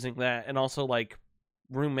 Families using that, and also like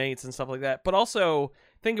roommates and stuff like that. But also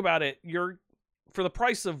think about it: for the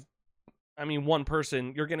price of, one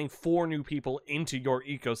person, you're getting 4 new people into your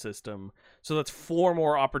ecosystem. So that's 4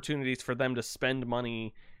 more opportunities for them to spend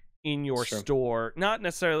money in your store. Not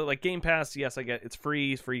necessarily like Game Pass. Yes, I get it's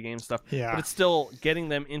free game stuff. Yeah. But it's still getting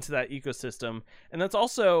them into that ecosystem. And that's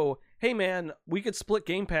also, hey man, we could split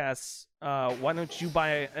Game Pass. Why don't you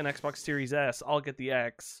buy an Xbox Series S? I'll get the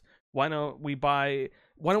X. Why don't we get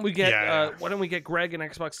Greg an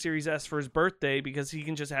Xbox Series S for his birthday, because he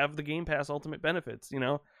can just have the Game Pass Ultimate benefits,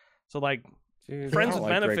 So like, friends with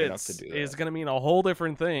benefits is going to mean a whole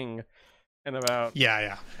different thing in about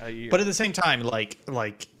a year. But at the same time, like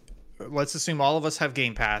let's assume all of us have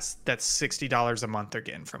Game Pass. That's $60 a month they're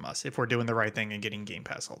getting from us if we're doing the right thing and getting Game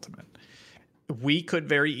Pass Ultimate. We could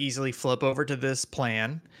very easily flip over to this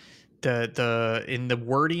plan. In the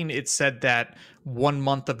wording, it said that 1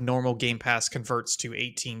 month of normal Game Pass converts to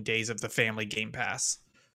 18 days of the family Game Pass.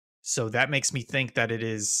 So that makes me think that it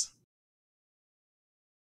is.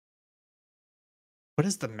 What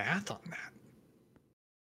is the math on that?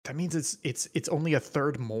 That means it's only a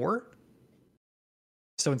third more.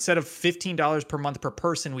 So instead of $15 per month per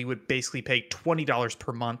person, we would basically pay $20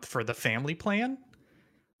 per month for the family plan,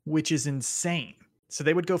 which is insane. So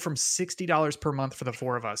they would go from $60 per month for the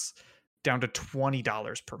 4 of us down to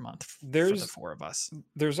 $20 per month for the 4 of us.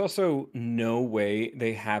 There's also no way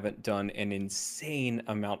they haven't done an insane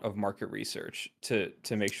amount of market research to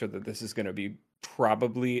make sure that this is going to be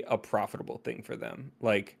probably a profitable thing for them.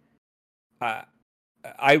 Like, I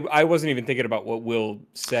wasn't even thinking about what Will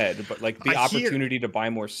said, but like the opportunity to buy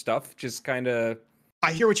more stuff just kind of.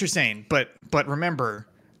 I hear what you're saying, but remember,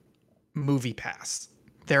 Movie Pass.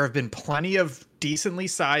 There have been plenty of decently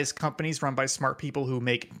sized companies run by smart people who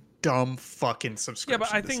make dumb fucking subscription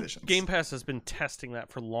decisions. Yeah, but I think Game Pass has been testing that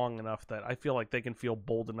for long enough that I feel like they can feel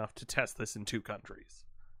bold enough to test this in 2 countries.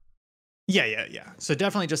 Yeah. So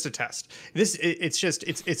definitely just a test.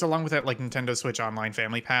 It's along with that like Nintendo Switch Online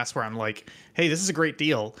Family Pass, where I'm like, hey, this is a great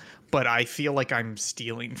deal, but I feel like I'm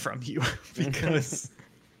stealing from you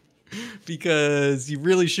because you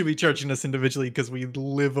really should be charging us individually because we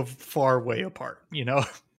live a far way apart,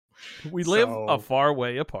 We live a far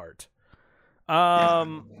way apart.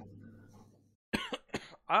 I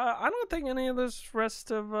don't think any of this rest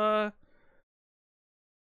of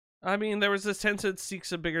there was this Tencent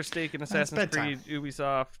seeks a bigger stake in Assassin's Creed,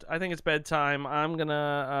 Ubisoft. I think it's bedtime. I'm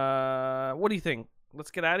gonna. What do you think?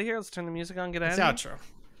 Let's get out of here. Let's turn the music on. Get out of here.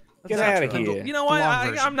 Get out of here. You know what?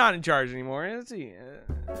 I'm not in charge anymore. Let's see.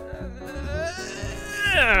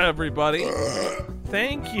 Everybody,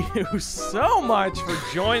 thank you so much for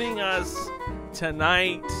joining us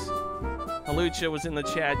tonight. Halucha was in the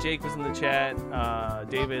chat. Jake was in the chat.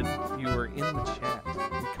 David, you were in the chat.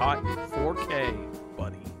 We caught you. 4K,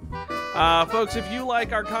 buddy. Folks, if you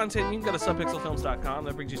like our content, you can go to subpixelfilms.com.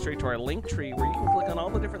 That brings you straight to our link tree where you can click on all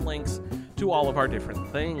the different links to all of our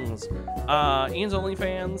different things. Ian's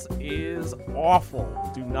OnlyFans is awful.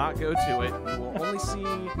 Do not go to it. You will only see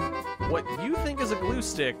what you think is a glue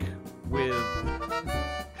stick with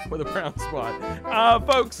a brown spot.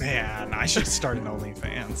 Folks. Man, I should start an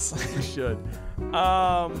OnlyFans. You should.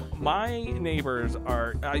 My neighbors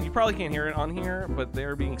are, you probably can't hear it on here, but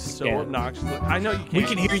they're being so obnoxious. I know you can't. We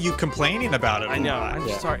can hear you complaining about it. I know. I'm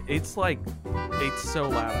sorry. It's like, it's so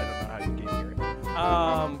loud. I don't know how you can't hear it.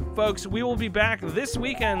 Folks, we will be back this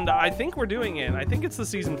weekend. I think we're doing it. I think it's the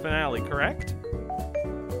season finale, correct?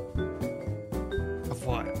 Of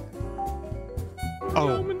what?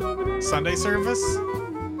 Oh, Sunday service?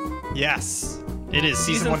 Yes. It is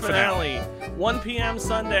season 1 finale. 1 p.m.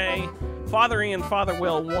 Sunday. Father Ian, Father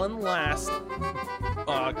Will, one last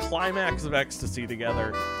climax of ecstasy together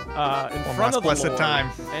in front of the blessed Lord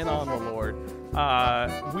time. and on the Lord.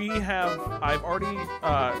 I've already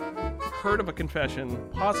heard of a confession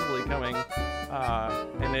possibly coming,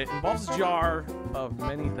 and it involves a jar of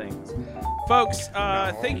many things. Folks,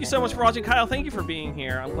 thank you so much for watching. Kyle, thank you for being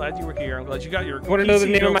here. I'm glad you were here. I'm glad you got your Want to know the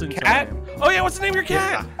PC name of my built into cat? it. Oh yeah, what's the name of your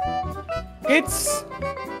cat? It's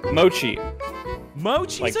Mochi,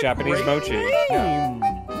 Mochi. like Japanese mochi.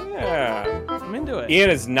 Yeah, I'm into it. Ian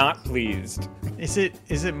is not pleased. Is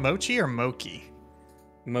it Mochi or Moki?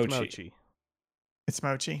 Mochi. Mochi. It's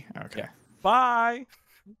Mochi? Okay. Yeah. Bye.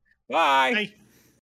 Bye. Bye.